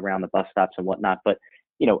those around the bus stops and whatnot. But,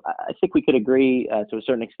 I think we could agree to a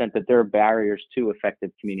certain extent that there are barriers to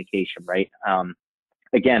effective communication, right?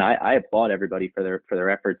 Again, I applaud everybody for their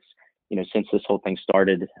efforts, since this whole thing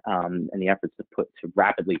started, and the efforts to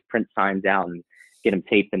rapidly print signs out get them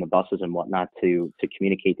taped in the buses and whatnot to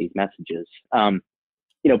communicate these messages.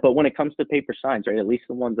 But when it comes to paper signs, right, at least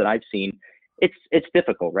the ones that I've seen, it's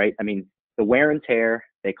difficult, right? I mean, the wear and tear,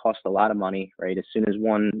 they cost a lot of money, right? As soon as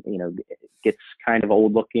one, gets kind of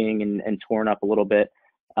old looking and torn up a little bit,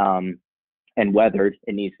 and weathered,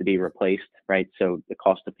 it needs to be replaced, right? So the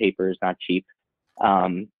cost of paper is not cheap.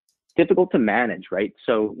 Difficult to manage, right?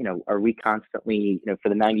 So, are we constantly, for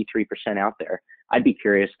the 93% out there, I'd be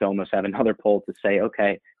curious to almost have another poll to say,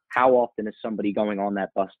 okay, how often is somebody going on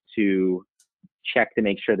that bus to check to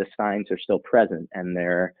make sure the signs are still present and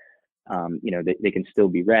they're, they can still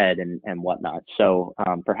be read and whatnot. So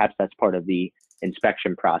perhaps that's part of the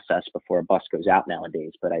inspection process before a bus goes out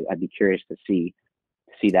nowadays, but I'd be curious to see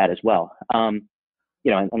that as well. And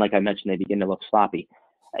like I mentioned, they begin to look sloppy.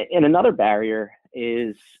 And another barrier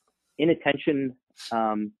is inattention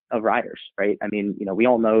of riders, right? I mean, we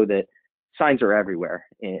all know that signs are everywhere,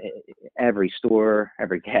 every store,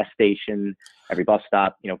 every gas station, every bus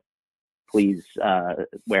stop, please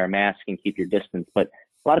wear a mask and keep your distance. But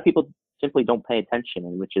a lot of people simply don't pay attention,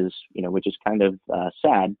 and which is kind of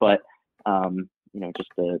sad, but just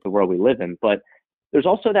the world we live in. But there's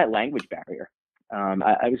also that language barrier.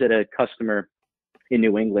 I was at a customer in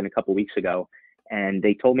New England a couple weeks ago, and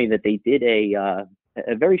they told me that they did a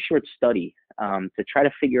very short study to try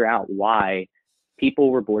to figure out why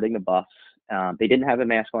people were boarding the bus. They didn't have a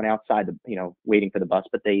mask on outside, waiting for the bus,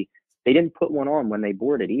 but they didn't put one on when they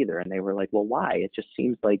boarded either. And they were like, well, why? It just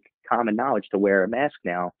seems like common knowledge to wear a mask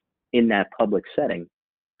now in that public setting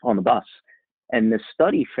on the bus. And the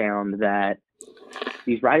study found that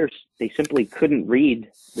these riders, they simply couldn't read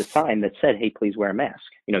the sign that said, hey, please wear a mask.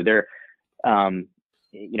 It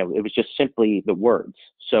was just simply the words.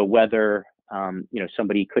 So whether,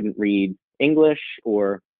 somebody couldn't read English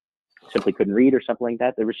or simply couldn't read or something like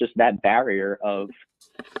that, there was just that barrier of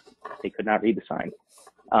they could not read the sign.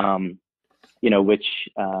 Which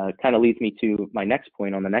kind of leads me to my next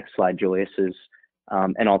point on the next slide, Julius, is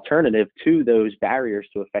an alternative to those barriers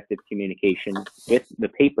to effective communication with the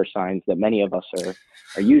paper signs that many of us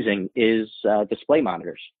are using is display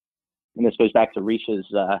monitors. And this goes back to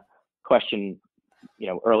Risha's question,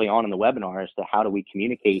 early on in the webinar as to how do we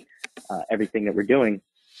communicate everything that we're doing.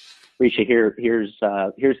 Risha, here's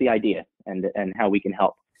the idea and how we can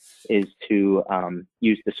help is to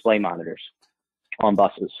use display monitors on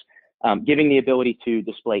buses, giving the ability to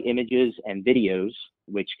display images and videos,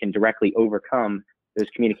 which can directly overcome those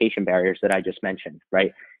communication barriers that I just mentioned,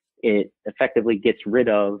 right? It effectively gets rid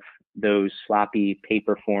of those sloppy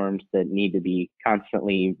paper forms that need to be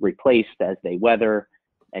constantly replaced as they weather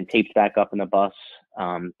and taped back up in the bus.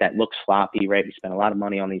 That looks sloppy, right? We spend a lot of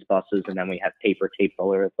money on these buses and then we have paper taped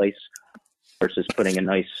all over the place versus putting a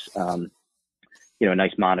nice,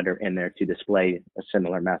 nice monitor in there to display a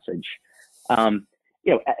similar message.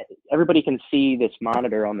 Everybody can see this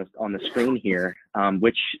monitor on the screen here,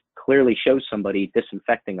 which clearly shows somebody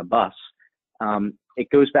disinfecting a bus. It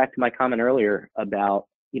goes back to my comment earlier about,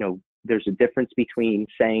 there's a difference between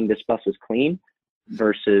saying this bus is clean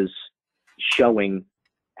versus showing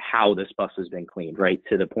how this bus has been cleaned, right?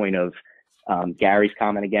 To the point of Gary's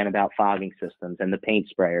comment again about fogging systems and the paint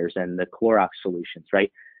sprayers and the Clorox solutions,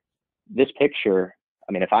 right? This picture,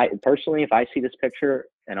 I mean, if I see this picture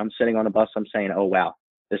and I'm sitting on a bus, I'm saying, oh, wow,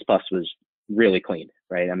 this bus was really cleaned,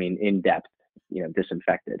 right? I mean, in depth,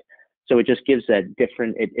 disinfected. So it just gives that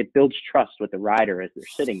different, it builds trust with the rider as they're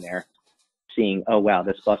sitting there seeing, oh, wow,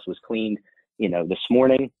 this bus was cleaned, this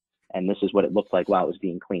morning, and this is what it looked like while it was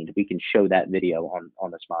being cleaned. We can show that video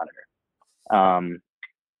on this monitor.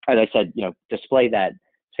 As I said, display that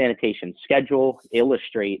sanitation schedule,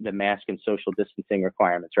 illustrate the mask and social distancing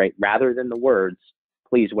requirements, right? Rather than the words,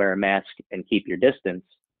 please wear a mask and keep your distance,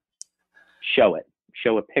 show it.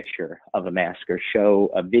 Show a picture of a mask or show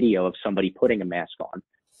a video of somebody putting a mask on.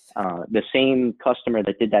 The same customer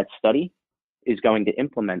that did that study is going to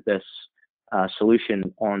implement this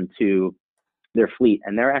solution onto their fleet,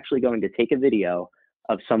 and they're actually going to take a video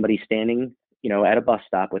of somebody standing, at a bus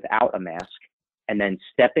stop without a mask, and then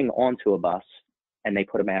stepping onto a bus, and they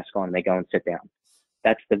put a mask on and they go and sit down.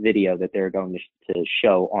 That's the video that they're going to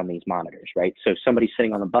show on these monitors, right? So somebody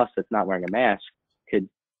sitting on the bus that's not wearing a mask could,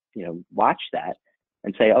 watch that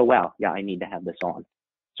and say, oh, wow, yeah, I need to have this on.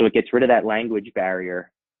 So it gets rid of that language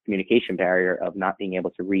barrier, communication barrier of not being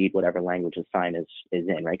able to read whatever language the sign is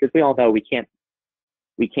in, right? Because we all know we can't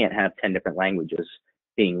have 10 different languages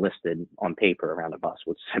being listed on paper around a bus.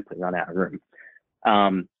 We'll simply run out of room.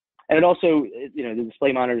 And it also, the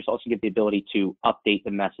display monitors also give the ability to update the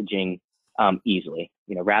messaging easily.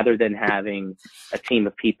 Rather than having a team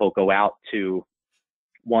of people go out to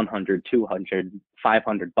 100, 200,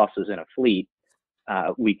 500 buses in a fleet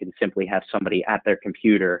we can simply have somebody at their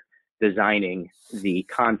computer designing the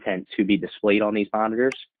content to be displayed on these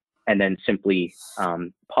monitors, and then simply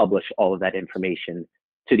publish all of that information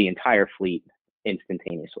to the entire fleet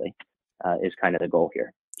instantaneously is kind of the goal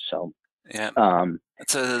here. So Yeah,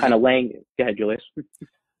 it's kind of laying. Go ahead, Julius.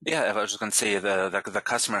 yeah. I was just going to say the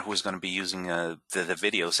customer who's going to be using the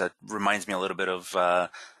videos, that reminds me a little bit of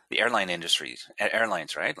the airline industry,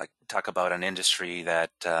 airlines, right? Like, talk about an industry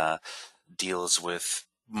that deals with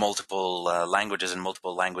multiple languages and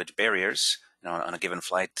multiple language barriers. You know, on a given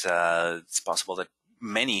flight, it's possible that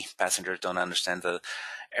many passengers don't understand the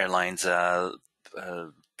airline's uh,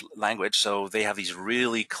 language, so they have these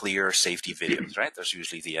really clear safety videos, right? There's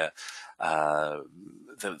usually the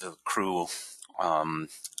crew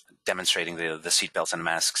demonstrating the seatbelts and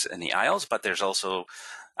masks in the aisles, but there's also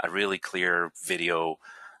a really clear video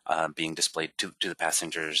being displayed to the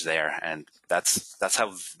passengers there, and that's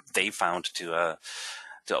how they found to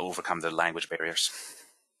overcome the language barriers.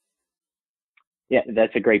 Yeah,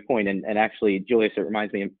 that's a great point. And actually, Julius, it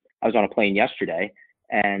reminds me, I was on a plane yesterday,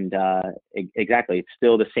 and exactly, it's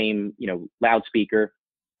still the same, loudspeaker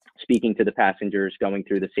speaking to the passengers, going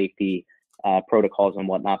through the safety protocols and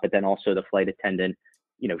whatnot, but then also the flight attendant,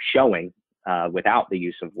 showing without the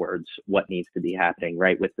use of words what needs to be happening,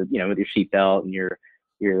 right? With with your seatbelt and your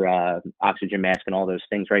oxygen mask and all those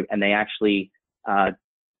things, right? And they actually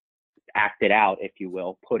acted out, if you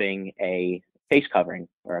will, putting a face covering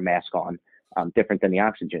or a mask on, different than the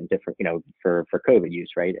oxygen, different, for COVID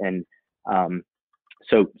use, right? And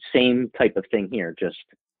so same type of thing here, just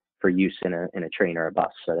for use in a train or a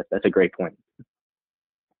bus. So that's a great point.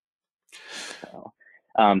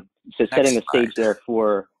 So setting the stage there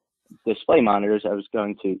for display monitors, I was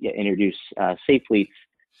going to introduce Safe Fleet's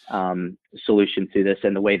solution to this,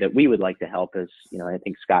 and the way that we would like to help is, I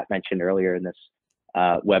think Scott mentioned earlier in this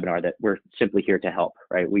webinar that we're simply here to help,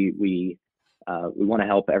 right? We want to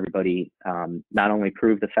help everybody not only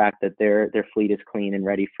prove the fact that their fleet is clean and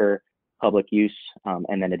ready for public use,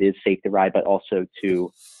 and then it is safe to ride, but also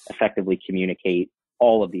to effectively communicate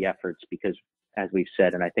all of the efforts, because as we've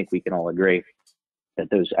said, and I think we can all agree, that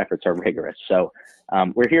those efforts are rigorous. So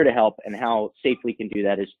we're here to help, and how safely can do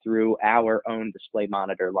that is through our own display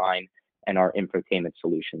monitor line and our infotainment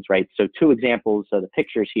solutions, right? So two examples of the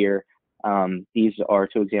pictures here. These are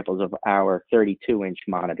two examples of our 32-inch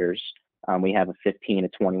monitors. We have a 15, a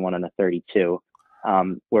 21, and a 32,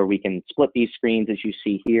 where we can split these screens, as you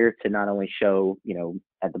see here, to not only show,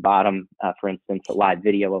 at the bottom, for instance, a live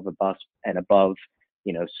video of a bus, and above,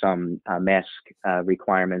 some mask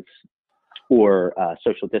requirements or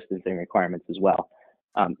social distancing requirements as well.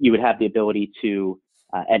 You would have the ability to,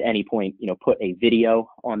 at any point, put a video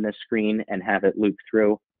on this screen and have it loop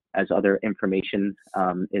through as other information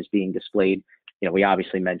is being displayed. We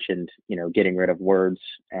obviously mentioned, getting rid of words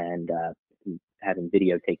and having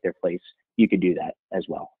video take their place. You could do that as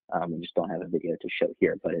well. We just don't have a video to show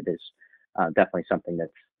here, but it is definitely something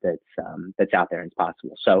that's out there and it's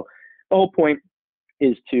possible. So the whole point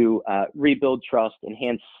is to rebuild trust,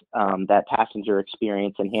 enhance that passenger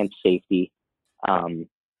experience, enhance safety,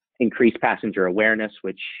 increase passenger awareness,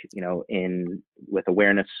 which, with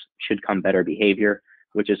awareness should come better behavior,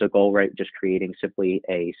 which is a goal, right? Just creating simply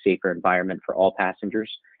a safer environment for all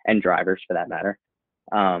passengers and drivers, for that matter.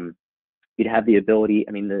 You'd have the ability,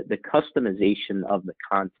 the customization of the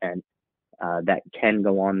content that can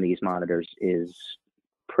go on these monitors is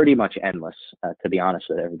pretty much endless, to be honest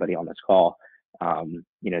with everybody on this call.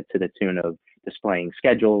 To the tune of displaying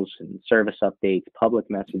schedules and service updates, public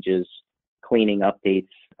messages, cleaning updates.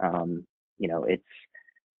 It's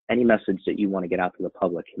any message that you want to get out to the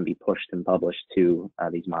public can be pushed and published to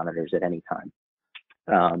these monitors at any time.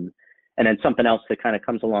 And then something else that kind of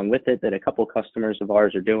comes along with it that a couple of customers of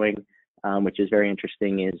ours are doing, which is very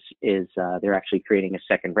interesting, is they're actually creating a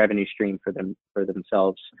second revenue stream for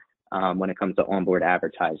themselves when it comes to onboard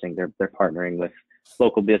advertising. They're partnering with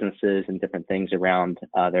local businesses and different things around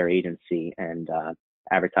their agency and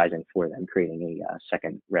advertising for them, creating a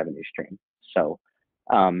second revenue stream. So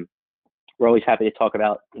we're always happy to talk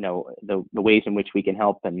about the ways in which we can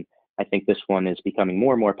help, and I think this one is becoming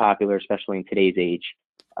more and more popular, especially in today's age,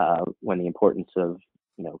 when the importance of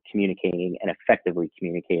communicating and effectively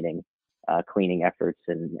communicating cleaning efforts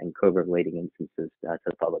and COVID-related instances to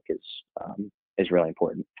the public is really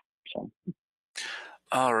important. So.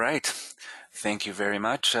 All right, thank you very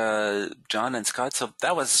much, John and Scott. So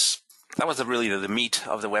that was really the meat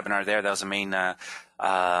of the webinar. That was the main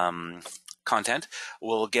content.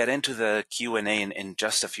 We'll get into the Q&A in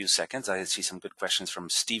just a few seconds. I see some good questions from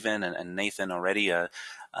Stephen and Nathan already,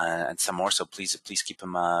 and some more. So please keep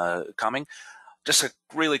them coming. Just a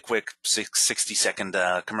really quick 60-second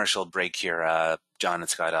commercial break here. John and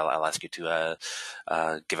Scott, I'll ask you to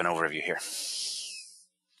give an overview here.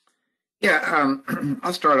 Yeah,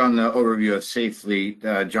 I'll start on the overview of Safe Fleet.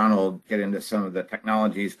 John will get into some of the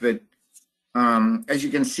technologies, but as you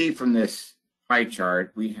can see from this pie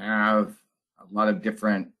chart, we have a lot of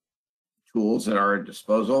different tools at our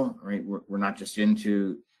disposal. Right, we're not just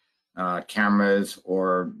into cameras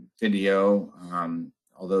or video,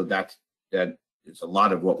 although that is a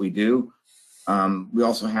lot of what we do. We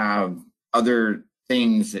also have other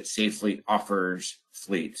things that Safe Fleet offers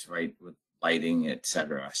fleets, right, with lighting,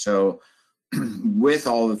 etc. So with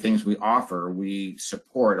all the things we offer, we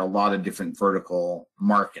support a lot of different vertical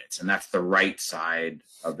markets, and that's the right side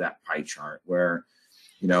of that pie chart where,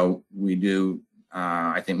 you know, we do,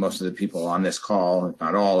 I think most of the people on this call, if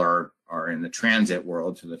not all, are in the transit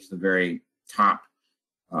world, so that's the very top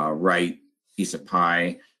right piece of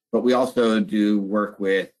pie. But we also do work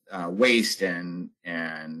with waste and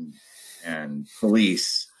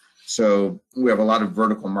police. So we have a lot of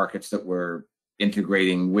vertical markets that we're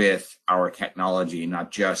integrating with our technology,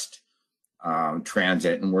 not just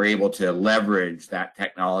transit. And we're able to leverage that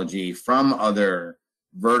technology from other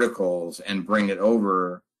verticals and bring it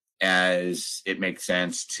over as it makes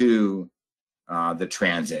sense to the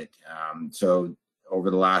transit. So over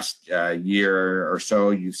the last year or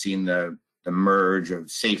so, you've seen the merge of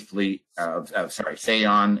Safe-Fleet,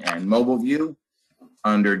 Sayon and MobileView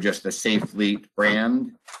under just the Safe Fleet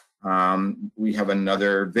brand. We have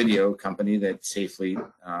another video company that Safe Fleet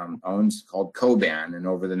owns called Coban, and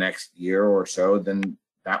over the next year or so, then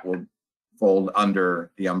that will fold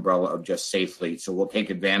under the umbrella of just Safe Fleet. So we'll take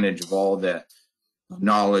advantage of all the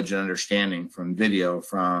knowledge and understanding from video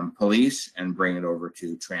from police and bring it over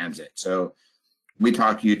to transit. So we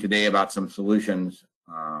talked to you today about some solutions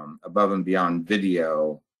above and beyond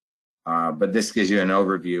video, but this gives you an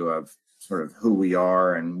overview of sort of who we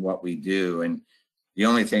are and what we do. And the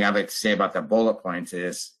only thing I'd like to say about the bullet points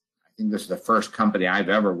is I think this is the first company I've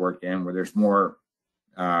ever worked in where there's more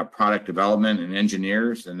product development and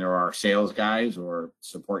engineers than there are sales guys or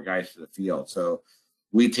support guys to the field. So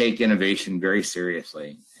we take innovation very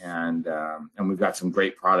seriously, and we've got some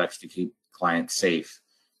great products to keep clients safe.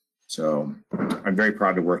 So I'm very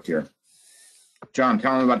proud to work here. John,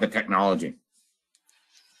 tell them about the technology.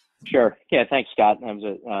 Sure. Yeah. Thanks, Scott. That was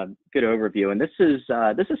a good overview. And this is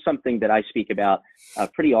something that I speak about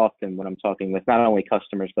pretty often when I'm talking with not only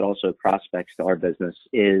customers but also prospects to our business.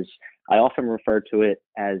 Is I often refer to it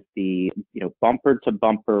as the bumper to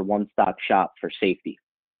bumper one-stop shop for safety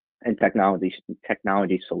and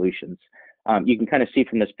technology solutions. You can kind of see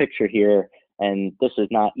from this picture here, and this is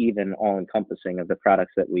not even all encompassing of the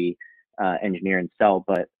products that we engineer and sell,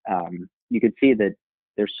 but you can see that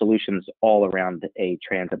there's solutions all around a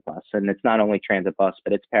transit bus. And it's not only transit bus,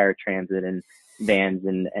 but it's paratransit and vans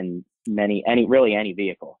and any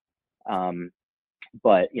vehicle.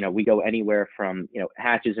 But we go anywhere from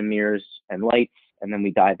hatches and mirrors and lights, and then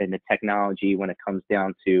we dive into technology when it comes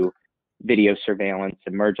down to video surveillance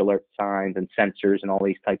and merge alert signs and sensors and all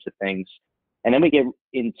these types of things. And then we get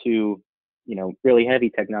into really heavy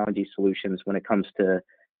technology solutions when it comes to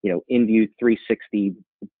in-view 360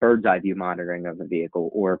 bird's eye view monitoring of the vehicle,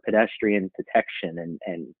 or pedestrian detection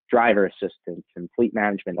and driver assistance and fleet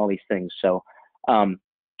management, all these things. So I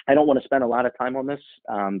don't want to spend a lot of time on this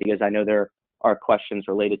because I know there are questions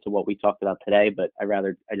related to what we talked about today, but I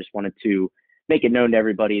just wanted to make it known to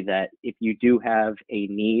everybody that if you do have a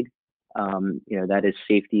need, that is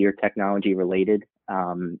safety or technology related,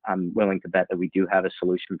 I'm willing to bet that we do have a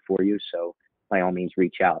solution for you. So by all means,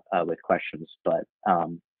 reach out with questions. But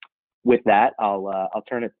with that, I'll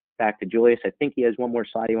turn it back to Julius. I think he has one more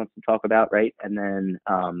slide he wants to talk about, right? And then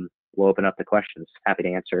we'll open up the questions. Happy to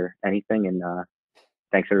answer anything. And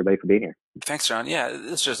thanks everybody for being here. Thanks, John. Yeah,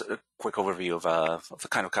 this is just a quick overview of the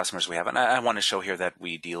kind of customers we have. And I want to show here that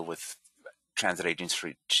we deal with transit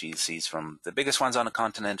agencies from the biggest ones on the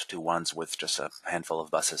continent to ones with just a handful of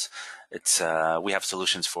buses. We have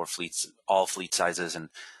solutions for fleets, all fleet sizes, and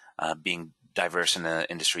being diverse in the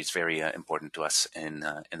industry is very important to us in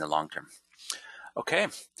the long term. Okay,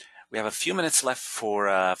 we have a few minutes left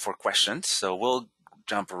for questions, so we'll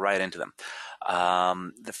jump right into them.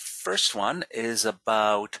 The first one is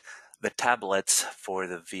about the tablets for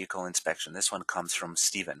the vehicle inspection. This one comes from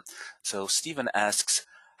Stephen. So Stephen asks,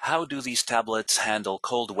 how do these tablets handle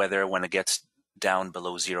cold weather when it gets down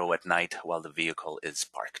below zero at night while the vehicle is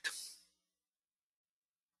parked?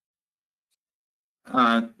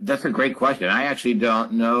 That's a great question. I actually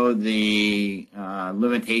don't know the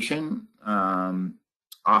limitation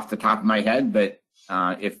off the top of my head, but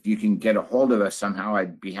if you can get a hold of us somehow,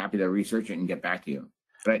 I'd be happy to research it and get back to you.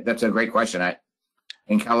 But that's a great question.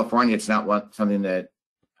 In California, it's not something that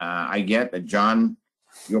I get. But John,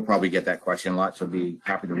 you'll probably get that question a lot, so be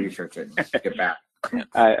happy to research it and get back.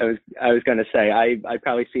 I was going to say I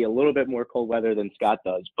probably see a little bit more cold weather than Scott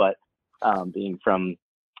does, but being from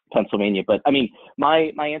Pennsylvania. But I mean,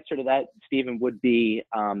 my answer to that, Stephen, would be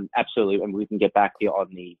absolutely, and we can get back to you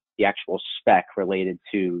on the actual spec related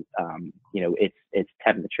to its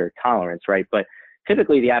temperature tolerance, right? But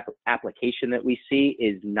typically the application that we see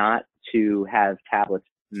is not to have tablets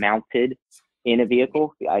mounted in a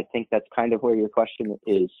vehicle. I think that's kind of where your question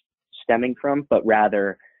is stemming from, but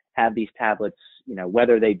rather have these tablets,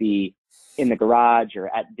 whether they be in the garage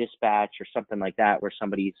or at dispatch or something like that, where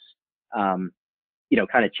somebody's,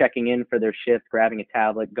 kind of checking in for their shift, grabbing a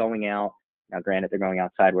tablet, going out. Now, granted, they're going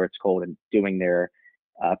outside where it's cold and doing their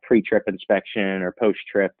pre-trip inspection or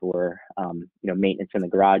post-trip or, maintenance in the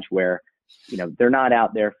garage where, they're not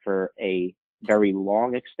out there for a very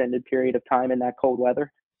long extended period of time in that cold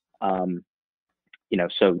weather.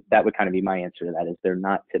 So that would kind of be my answer to that, is they're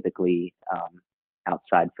not typically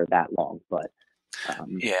outside for that long. But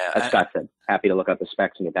as Scott said, happy to look up the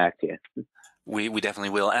specs and get back to you. We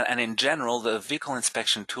definitely will. And in general, the vehicle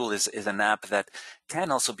inspection tool is an app that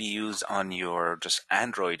can also be used on your just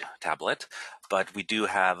Android tablet, but we do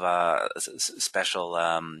have special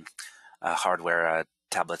hardware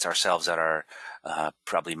tablets ourselves that are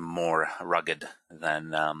probably more rugged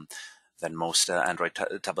than most Android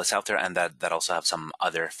tablets out there, and that also have some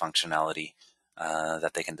other functionality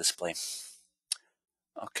that they can display.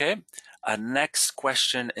 Okay. Next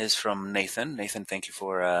question is from Nathan. Nathan, thank you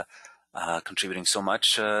for contributing so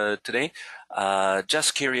much today.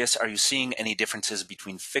 Just curious, are you seeing any differences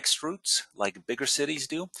between fixed routes, like bigger cities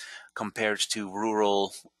do, compared to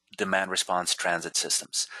rural demand response transit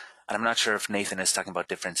systems? And I'm not sure if Nathan is talking about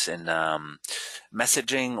difference in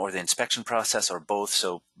messaging or the inspection process or both,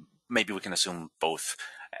 so maybe we can assume both.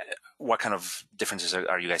 What kind of differences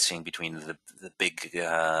are you guys seeing between the big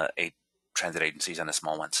transit agencies and the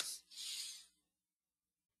small ones?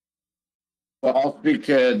 Well, I'll speak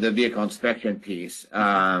to the vehicle inspection piece.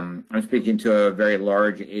 I'm speaking to a very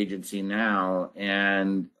large agency now,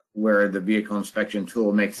 and where the vehicle inspection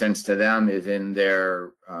tool makes sense to them is in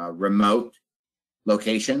their remote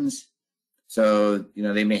locations. So,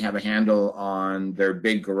 they may have a handle on their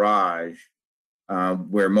big garage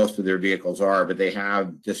where most of their vehicles are, but they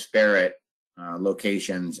have disparate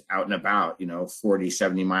locations out and about, 40,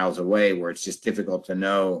 70 miles away, where it's just difficult to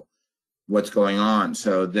know what's going on.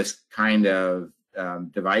 So this kind of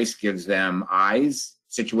device gives them eyes,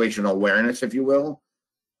 situational awareness, if you will,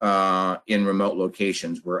 in remote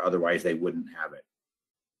locations where otherwise they wouldn't have it.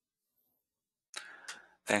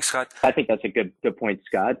 Thanks, Scott. I think that's a good point,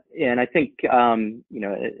 Scott. And I think,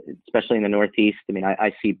 especially in the Northeast, I mean,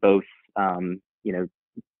 I see both,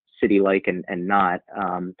 city-like and not.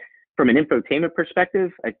 From an infotainment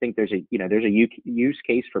perspective, I think there's a use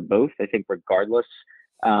case for both. I think regardless,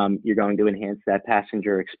 you're going to enhance that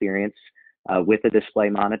passenger experience with a display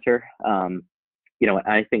monitor.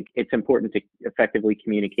 I think it's important to effectively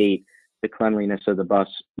communicate the cleanliness of the bus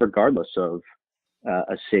regardless of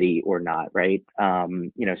a city or not, right?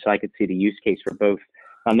 So I could see the use case for both.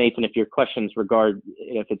 Nathan, if your questions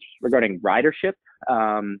if it's regarding ridership,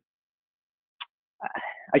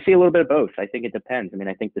 I see a little bit of both. I think it depends. I mean,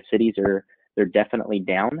 I think the cities they're definitely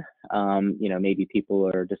down. Maybe people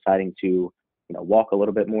are deciding to walk a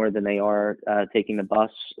little bit more than they are taking the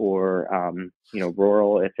bus, or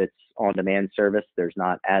rural, if it's on-demand service, there's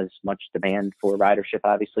not as much demand for ridership,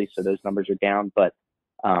 obviously, so those numbers are down. But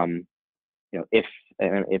if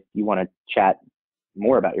you want to chat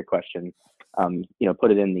more about your question,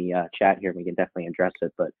 put it in the chat here and we can definitely address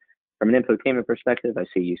it. But from an infotainment perspective, I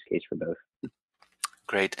see a use case for both.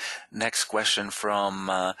 Great. Next question from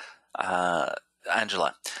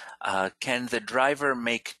Angela. Can the driver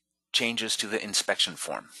make changes to the inspection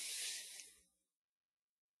form?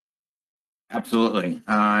 Absolutely.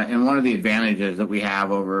 And one of the advantages that we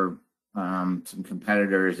have over some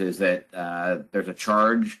competitors is that there's a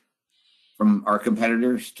charge from our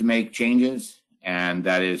competitors to make changes, and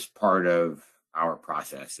that is part of our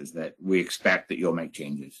process, is that we expect that you'll make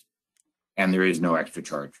changes, and there is no extra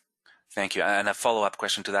charge. Thank you. And a follow-up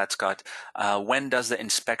question to that, Scott. When does the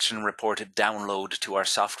inspection report download to our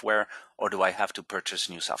software, or do I have to purchase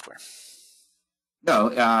new software? No,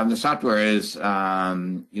 the software is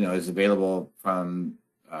available from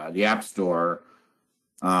the App Store.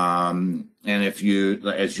 And if you,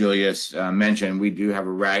 as Julius mentioned, we do have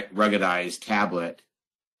a ruggedized tablet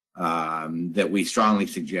that we strongly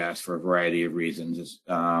suggest for a variety of reasons.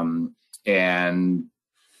 and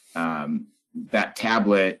that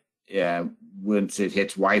tablet, once it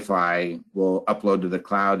hits Wi-Fi, will upload to the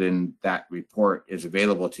cloud, and that report is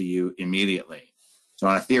available to you immediately. So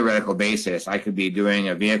on a theoretical basis, I could be doing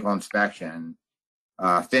a vehicle inspection,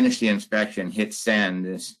 finish the inspection, hit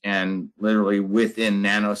send, and literally within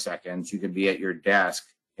nanoseconds, you could be at your desk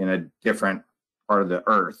in a different part of the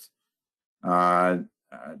earth,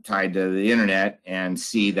 tied to the internet, and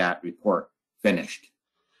see that report finished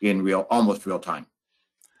in almost real time.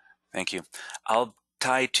 Thank you. I'll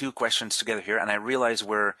tie two questions together here, and I realize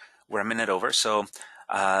we're a minute over. So,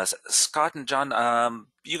 Scott and John,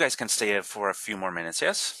 you guys can stay for a few more minutes.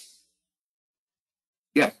 Yes.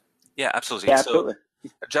 Yeah. Yeah, absolutely. Yeah, absolutely. So,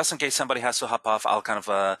 just in case somebody has to hop off, I'll kind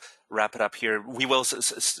of wrap it up here. We will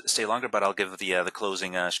stay longer, but I'll give the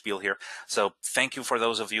closing spiel here. So, thank you for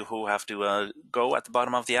those of you who have to go at the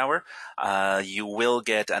bottom of the hour. You will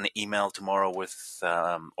get an email tomorrow with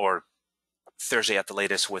or Thursday at the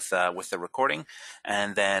latest with the recording,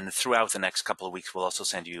 and then throughout the next couple of weeks we'll also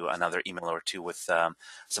send you another email or two with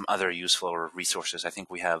some other useful resources. I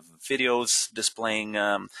think we have videos displaying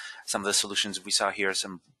some of the solutions we saw here,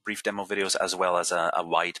 some brief demo videos, as well as a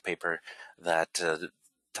white paper that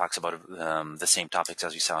talks about the same topics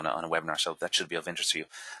as you saw on a webinar, so that should be of interest to you.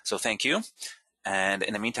 So thank you, and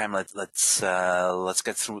in the meantime let's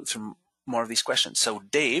get through more of these questions. So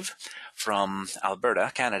Dave from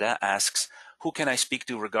Alberta, Canada asks, who can I speak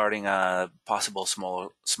to regarding a possible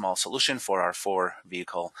small solution for our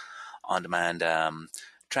 4-vehicle on-demand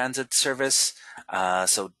transit service?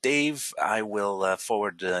 So Dave, I will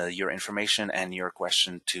forward your information and your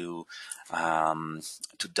question to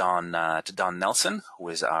Don Nelson, who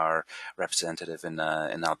is our representative in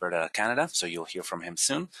Alberta, Canada. So you'll hear from him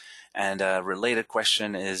soon. And a related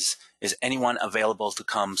question is anyone available to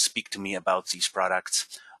come speak to me about these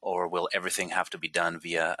products, or will everything have to be done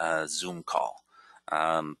via a Zoom call?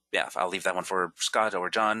 Yeah, I'll leave that one for Scott or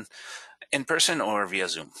John, in person or via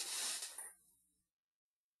Zoom.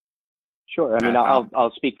 Sure. I mean,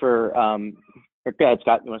 I'll speak for. Go ahead,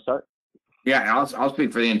 Scott. You want to start? Yeah, I'll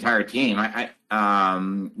speak for the entire team.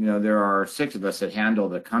 There are 6 of us that handle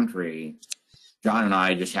the country. John and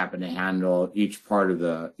I just happen to handle each part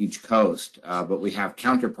of each coast, but we have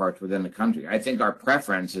counterparts within the country. I think our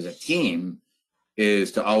preference as a team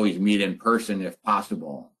is to always meet in person if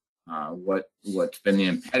possible. What's been the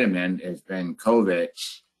impediment has been COVID,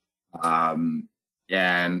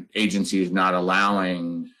 and agencies not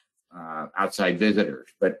allowing outside visitors.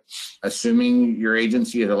 But assuming your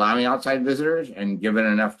agency is allowing outside visitors and given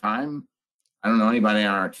enough time, I don't know anybody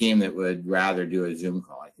on our team that would rather do a Zoom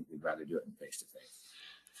call. I think we'd rather do it in face to face.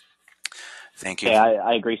 Thank you. Yeah,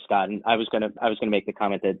 I agree, Scott. And I was gonna make the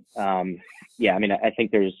comment that yeah, I mean, I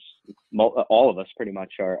think there's all of us pretty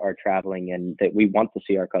much are traveling, and that we want to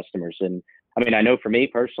see our customers. And I mean, I know for me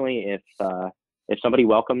personally, if somebody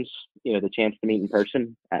welcomes the chance to meet in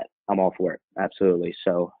person, I'm all for it. Absolutely.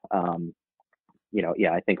 So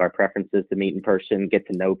yeah, I think our preference is to meet in person, get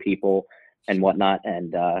to know people and whatnot,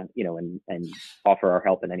 and and offer our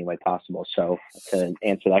help in any way possible. So to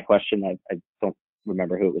answer that question, I don't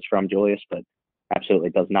remember who it was from, Julius, but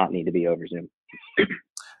absolutely does not need to be over Zoom.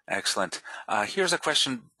 Excellent. Here's a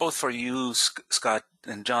question both for you, Scott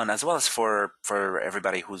and John, as well as for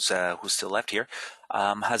everybody who's still left here.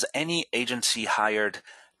 Has any agency hired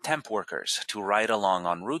temp workers to ride along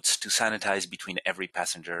on routes to sanitize between every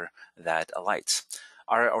passenger that alights?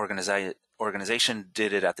 Our organization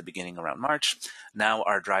did it at the beginning around March. Now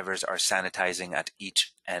our drivers are sanitizing at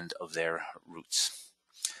each end of their routes.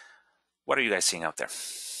 What are you guys seeing out there?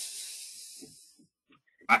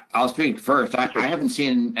 I'll speak first. I haven't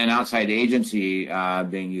seen an outside agency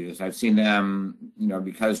being used. I've seen them,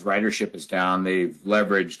 because ridership is down, they've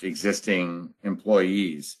leveraged existing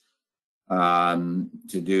employees to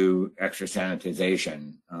do extra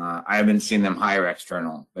sanitization. I haven't seen them hire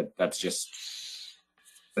external, but that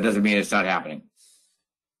doesn't mean it's not happening.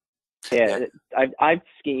 Yeah, I've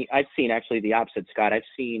seen actually the opposite, Scott. I've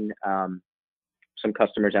seen some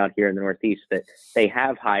customers out here in the Northeast that they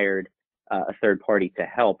have hired a third party to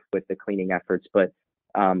help with the cleaning efforts. But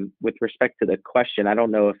with respect to the question, I don't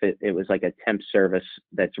know if it was like a temp service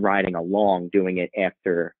that's riding along doing it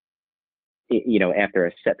after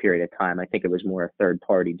a set period of time. I think it was more a third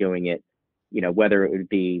party doing it, whether it would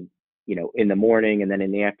be, in the morning and then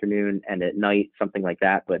in the afternoon and at night, something like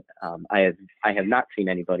that. But I have not seen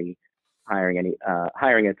anybody hiring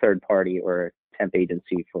a third party or a temp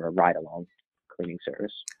agency for a ride along cleaning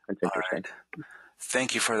service. That's interesting. Right.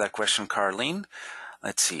 Thank you for that question, Carlene.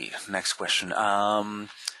 Let's see. Next question.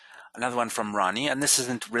 Another one from Ronnie, and this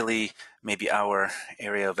isn't really maybe our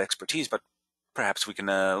area of expertise, but perhaps we can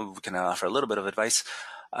offer a little bit of advice.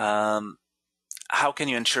 How can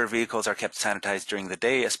you ensure vehicles are kept sanitized during the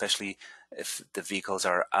day, especially if the vehicles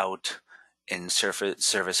are out in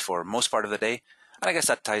service for most part of the day? And I guess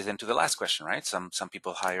that ties into the last question, right? Some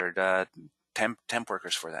people hired temp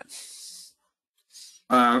workers for that.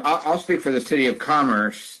 I'll speak for the City of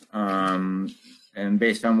Commerce, and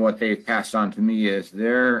based on what they've passed on to me is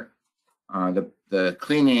the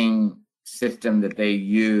cleaning system that they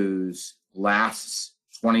use lasts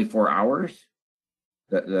 24 hours.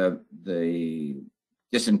 The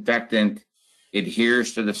disinfectant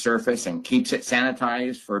adheres to the surface and keeps it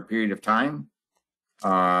sanitized for a period of time.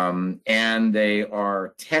 And they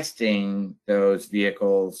are testing those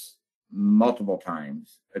vehicles multiple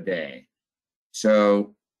times a day.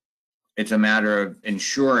 So it's a matter of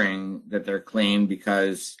ensuring that they're clean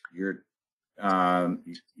because you're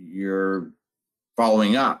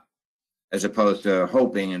following up as opposed to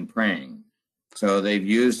hoping and praying. So they've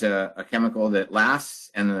used a chemical that lasts,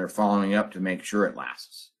 and they're following up to make sure it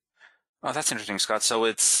lasts. Oh, that's interesting, Scott. So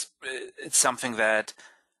it's something that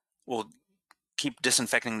will keep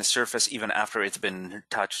disinfecting the surface even after it's been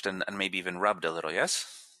touched and maybe even rubbed a little,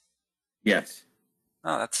 yes? Yes.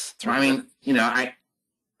 Oh, that's I mean,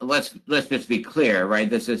 let's just be clear, right?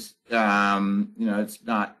 This is, it's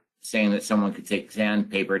not saying that someone could take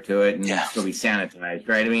sandpaper to it and still be sanitized,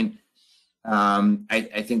 right? I mean,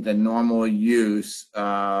 I think the normal use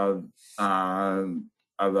of a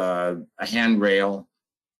handrail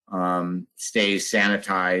stays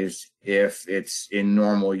sanitized if it's in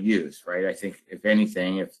normal use, right? I think if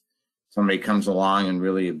anything, if somebody comes along and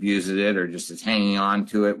really abuses it or just is hanging on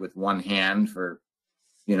to it with one hand for,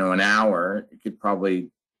 an hour, it could probably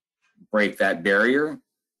break that barrier.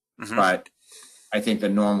 Mm-hmm. But I think the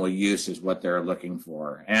normal use is what they're looking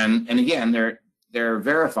for. And again, they're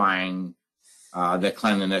verifying the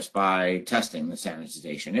cleanliness by testing the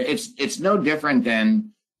sanitization. It's no different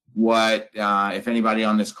than what if anybody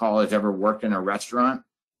on this call has ever worked in a restaurant,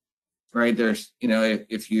 right? There's,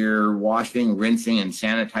 if you're washing, rinsing, and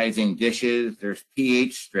sanitizing dishes, there's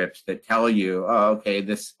pH strips that tell you, oh, okay,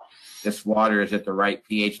 this water is at the right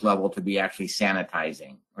pH level to be actually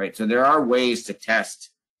sanitizing, right? So there are ways to test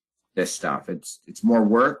this stuff. It's more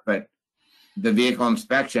work, but the vehicle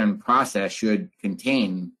inspection process should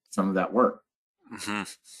contain some of that work. Mm-hmm.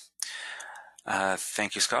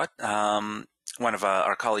 Thank you, Scott. One of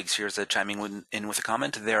our colleagues here is chiming in with a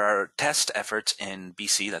comment. There are test efforts in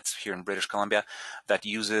BC, that's here in British Columbia, that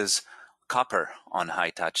uses copper on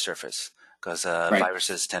high-touch surface because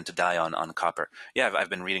viruses tend to die on copper. Yeah, I've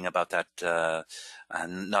been reading about that,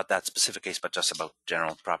 not that specific case, but just about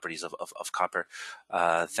general properties of copper.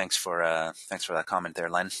 Thanks for that comment there,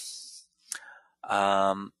 Len.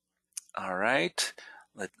 All right.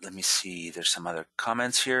 Let me see. There's some other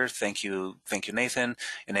comments here. Thank you, Nathan.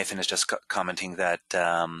 And Nathan is just commenting that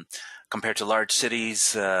compared to large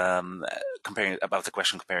cities,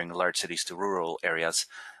 comparing large cities to rural areas,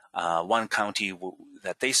 one county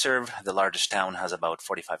that they serve, the largest town has about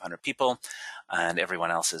 4,500 people, and everyone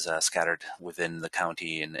else is scattered within the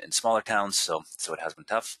county in smaller towns. So it has been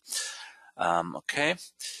tough. Okay.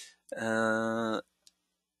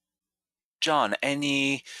 John,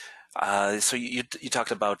 so you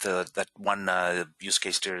talked about that one use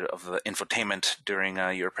case of infotainment during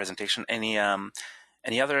your presentation. Any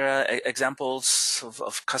other examples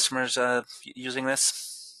of customers using this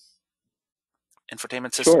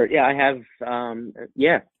infotainment system? Sure. Yeah, I have. I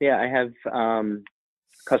have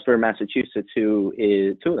customer in Massachusetts who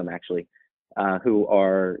is two of them actually, who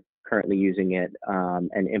are currently using it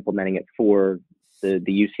and implementing it for the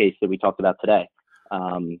use case that we talked about today,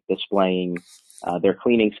 displaying their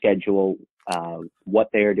cleaning schedule, what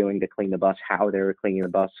they are doing to clean the bus, how they're cleaning the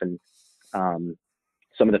bus, and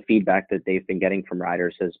some of the feedback that they've been getting from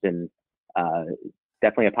riders has been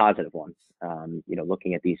definitely a positive one.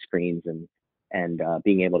 Looking at these screens and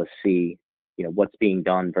being able to see, what's being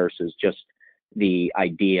done versus just the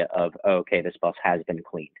idea of, okay, this bus has been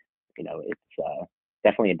cleaned. It's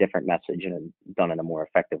definitely a different message and done in a more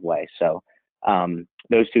effective way. So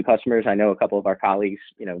those two customers, I know a couple of our colleagues,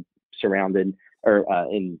 surrounded or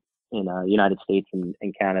in United States and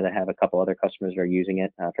Canada have a couple other customers that are using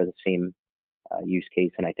it for the same use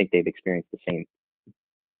case, and I think they've experienced the same.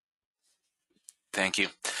 Thank you.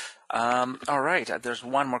 All right, there's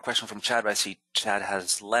one more question from Chad, but I see Chad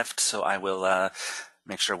has left, so I will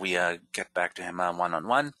make sure we get back to him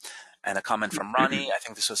one-on-one. And a comment from Ronnie, I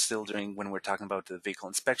think this was still during when we're talking about the vehicle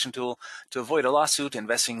inspection tool. To avoid a lawsuit,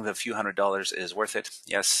 investing the few $100s is worth it.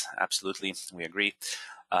 Yes, absolutely, we agree.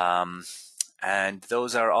 And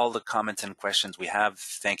those are all the comments and questions we have.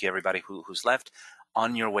 Thank you, everybody who's left.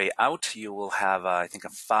 On your way out, you will have, I think, a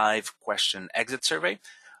 5-question exit survey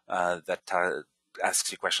that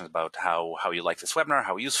asks you questions about how you like this webinar,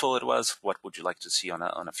 how useful it was, what would you like to see on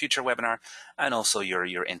a future webinar, and also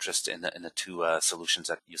your interest in the 2 solutions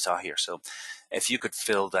that you saw here. So if you could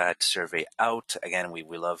fill that survey out, again,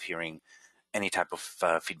 we love hearing any type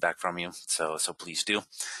of feedback from you, so please do.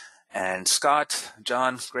 And Scott,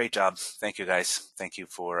 John, great job. Thank you, guys. Thank you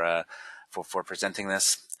for presenting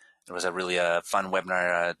this. It was a really fun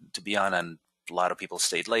webinar to be on, and a lot of people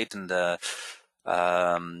stayed late, and we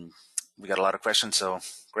got a lot of questions, so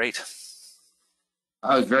great.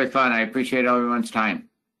 That was very fun. I appreciate everyone's time.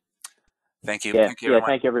 Thank you. Yeah, Thank you, everyone.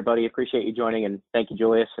 thank you, everybody. Appreciate you joining, and thank you,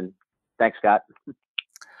 Julius, and thanks, Scott.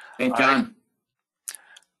 Thanks, All right. John.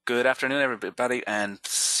 Good afternoon, everybody, and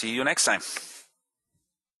see you next time.